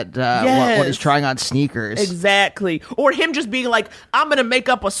at when he's trying on sneakers. Exactly. Or him just being like, I'm going to make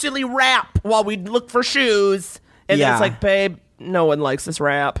up a silly rap while we look for shoes. And then it's like, babe, no one likes this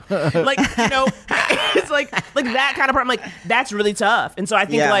rap. Like, it's like that kind of part. I'm like, that's really tough. And so I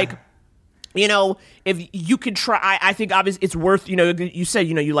think if you could try, I think obviously it's worth, you said,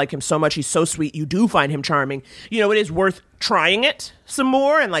 you like him so much. He's so sweet. You do find him charming. It is worth trying it some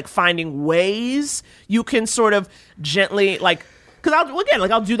more and like finding ways you can sort of gently because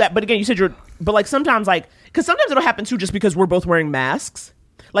I'll do that. But again, you said sometimes because sometimes it'll happen too just because we're both wearing masks.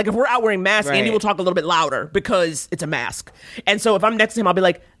 Like if we're out wearing masks, right. Andy will talk a little bit louder because it's a mask. And so if I'm next to him, I'll be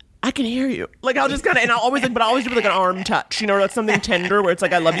like, I can hear you. Like I'll just kind of, and I'll always do like an arm touch, or like something tender where it's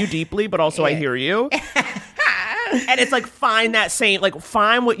like, I love you deeply, but also I hear you. And it's like, find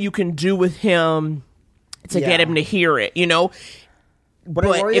what you can do with him to get him to hear it, What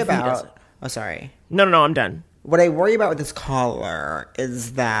I worry about, sorry. No, I'm done. What I worry about with this caller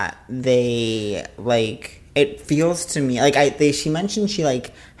is that they it feels to me like she mentioned she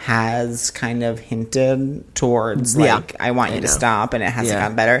has kind of hinted towards I want you to stop, and it hasn't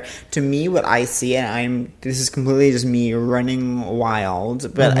gotten better. To me, what I see, and this is completely just me running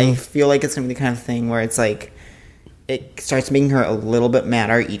wild, but I feel like it's gonna be the kind of thing where it's like it starts making her a little bit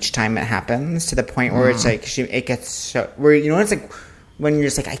madder each time it happens, to the point where it's like it gets so where it's like when you're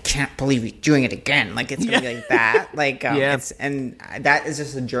just like, I can't believe you're doing it again. Like it's gonna be like that. And that is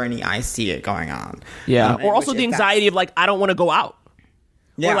just a journey I see it going on. Yeah. Or also the anxiety of I don't want to go out.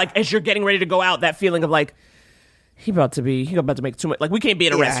 Yeah. Or as you're getting ready to go out, that feeling of he about to make too much. We can't be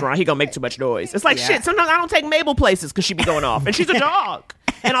in a restaurant. He gonna make too much noise. It's shit. Sometimes I don't take Mabel places because she be going off, and she's a dog.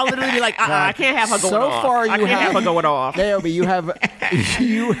 And I'll literally be like, I can't have her going off. So far, I can't have her going off. Naomi, you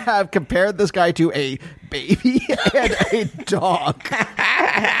have compared this guy to a baby and a dog.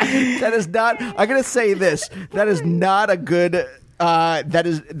 That is not. I'm gonna say this. That is not a good.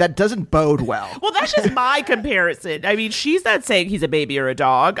 That doesn't bode well. Well, that's just my comparison. I mean, she's not saying he's a baby or a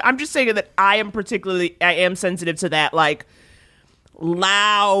dog. I'm just saying that I am sensitive to that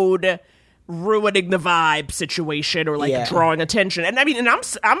loud ruining the vibe situation or drawing attention. And I mean, and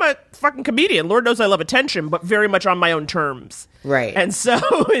I'm a fucking comedian. Lord knows I love attention, but very much on my own terms. Right. And so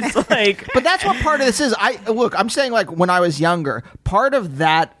it's but that's what part of this is. I'm saying when I was younger, part of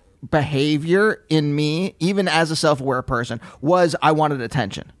that behavior in me, even as a self-aware person, was I wanted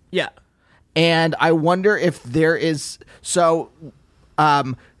attention. Yeah. And I wonder if there is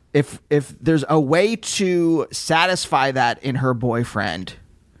if there's a way to satisfy that in her boyfriend,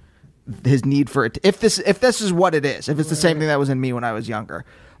 his need for it. If this is what it is, if it's the same thing that was in me when I was younger,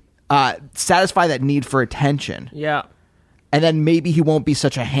 satisfy that need for attention. Yeah. And then maybe he won't be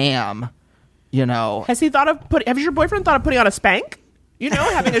such a ham, Has your boyfriend thought of putting on a spank?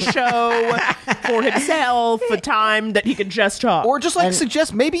 Having a show for himself, a time that he can just talk. Or just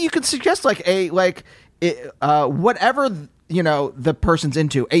suggest, maybe you could suggest whatever, the person's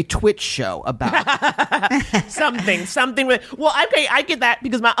into, a Twitch show about something with, well, okay, I get that,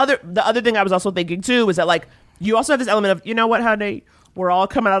 because the other thing I was also thinking too was that you also have this element of, you know what, honey, we're all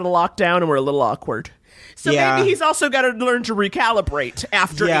coming out of lockdown and we're a little awkward. So maybe he's also got to learn to recalibrate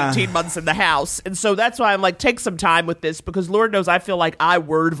after 18 months in the house. And so that's why I'm take some time with this, because Lord knows I feel like I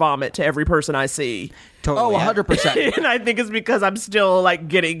word vomit to every person I see. Totally. 100%. And I think it's because I'm still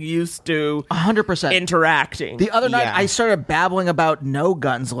getting used to 100% interacting. The other night I started babbling about No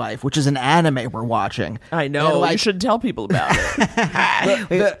Guns Life, which is an anime we're watching. I know. You should tell people about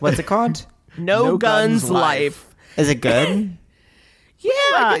it. What's it called? No Guns Life. Is it good?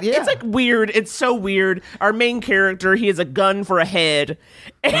 Yeah, it's weird. It's so weird. Our main character, he has a gun for a head.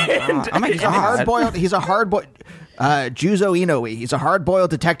 And oh my God. He's a hard-boiled Juzo Inoue. He's a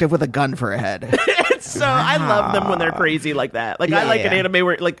hard-boiled detective with a gun for a head. So I love them when they're crazy like that. I like an anime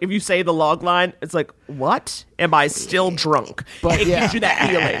where if you say the log line, it's what? Am I still drunk? But it gives you that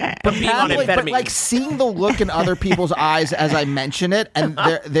feeling. But being on amphetamine. But seeing the look in other people's eyes as I mention it, and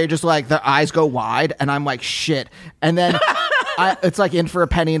they're just their eyes go wide, and I'm like, shit. And then it's in for a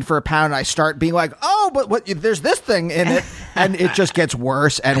penny and for a pound, and I start being like, oh, but what? There's this thing in it, and it just gets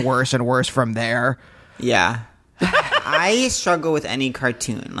worse and worse and worse from there. Yeah. I struggle with any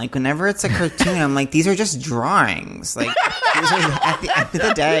cartoon. Like, whenever it's a cartoon, I'm like, these are just drawings. Like, these are, at the end of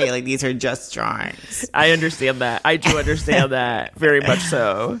the day, like, these are just drawings. I understand that. I do understand that very much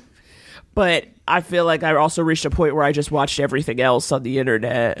so. But I feel like I also reached a point where I just watched everything else on the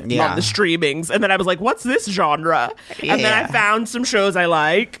internet, on the streamings. And then I was like, what's this genre? Yeah. And then I found some shows I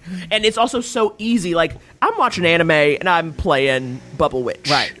like. And it's also so easy. Like, I'm watching anime and I'm playing Bubble Witch.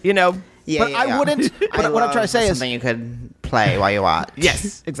 Right. You know? Yeah, But I wouldn't. But what I'm trying to say is something you could play while you watch.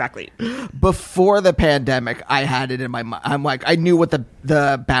 Yes, exactly. before the pandemic, I had it in my mind. I'm like, I knew what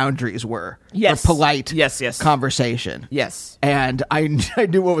the boundaries were Yes. for polite Yes. conversation. Yes. And I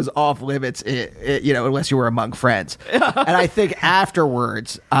knew what was off limits, unless you were among friends. And I think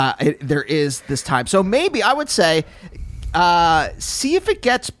afterwards, there is this time. So maybe I would say, see if it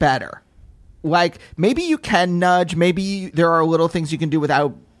gets better. Like, maybe you can nudge. Maybe there are little things you can do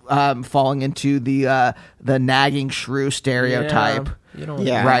without falling into the nagging shrew stereotype. You don't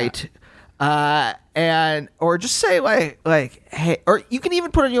Right. And or just say like hey, or you can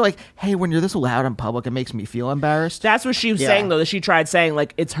even put on your like, hey, when you're this loud in public, it makes me feel embarrassed. That's what she was saying, though, that she tried saying,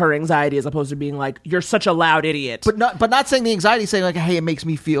 like, it's her anxiety as opposed to being like, you're such a loud idiot. But not saying the anxiety, saying like, hey, it makes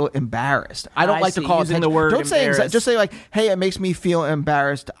me feel embarrassed. I don't like to call using attention. the word Don't say embarrassed. just say like, hey, it makes me feel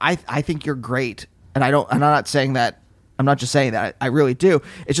embarrassed. I think you're great, and I'm not saying that. I'm not just saying that. I really do.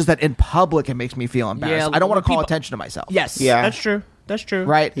 It's just that in public, it makes me feel embarrassed. Yeah, I don't want to call people- attention to myself. Yes. Yeah. That's true. That's true.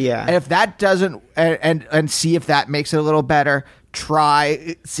 Right. Yeah. And if that doesn't, and see if that makes it a little better.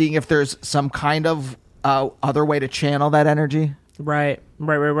 Try seeing if there's some kind of other way to channel that energy. Right.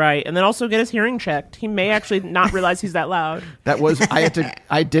 And then also get his hearing checked. He may actually not realize he's that loud. That was I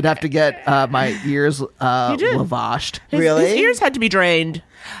did have to get my ears lavaged. Really? His ears had to be drained.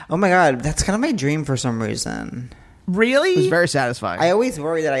 Oh my god, that's kind of my dream for some reason. Really? It was very satisfying. I always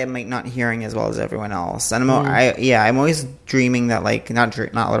worry that I am like not hearing as well as everyone else, and I'm always dreaming that like not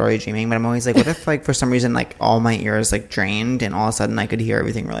literally dreaming, but I'm always like, what if like for some reason like all my ears like drained and all of a sudden I could hear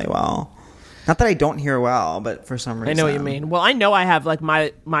everything really well. Not that I don't hear well, but for some reason I know what you mean. Well, I know I have like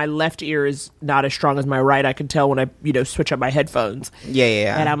my left ear is not as strong as my right. I can tell when I switch up my headphones.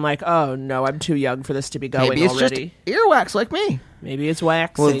 Yeah. And I'm like, oh no, I'm too young for this to be going Maybe it's already. just earwax like me. Maybe it's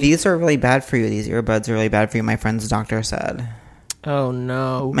waxy. Well, these are really bad for you. These earbuds are really bad for you. My friend's doctor said. Oh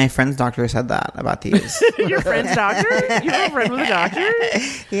no. My friend's doctor said that about these. Your friend's doctor? You have a friend with a doctor?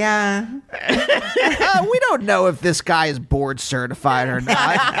 Yeah. We don't know if this guy is board certified or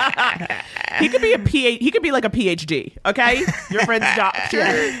not. He could be he could be like a PhD, okay? Your friend's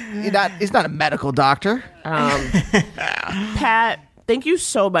doctor. He's not a medical doctor. Pat, thank you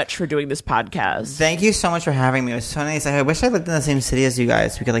so much for doing this podcast. Thank you so much for having me. It was so nice. I wish I lived in the same city as you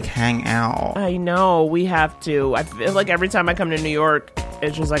guys. We could like hang out. I know, we have to. I feel like every time I come to New York,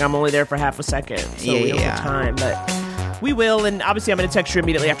 it's just like I'm only there for half a second. So we don't have time, but we will. And obviously I'm going to text you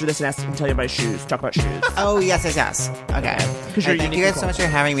immediately after this and tell you about shoes. Talk about shoes. Oh, yes. Okay. Thank you guys so much for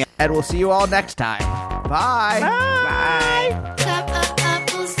having me. And we'll see you all next time. Bye. Bye.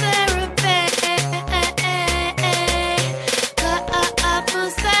 Couples therapy.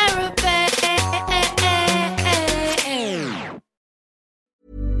 Couples therapy.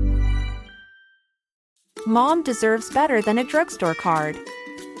 Mom deserves better than a drugstore card.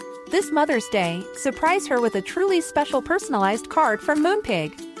 This Mother's Day, surprise her with a truly special personalized card from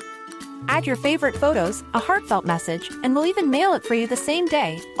Moonpig. Add your favorite photos, a heartfelt message, and we'll even mail it for you the same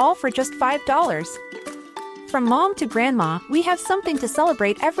day, all for just $5. From mom to grandma, we have something to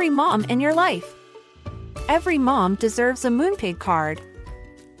celebrate every mom in your life. Every mom deserves a Moonpig card.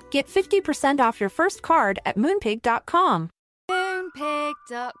 Get 50% off your first card at moonpig.com.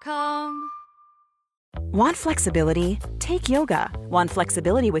 Moonpig.com. Want flexibility? Take yoga. Want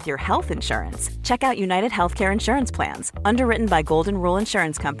flexibility with your health insurance? Check out United Healthcare Insurance Plans. Underwritten by Golden Rule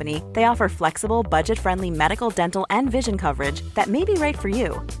Insurance Company, they offer flexible, budget-friendly medical, dental, and vision coverage that may be right for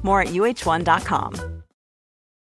you. More at UH1.com.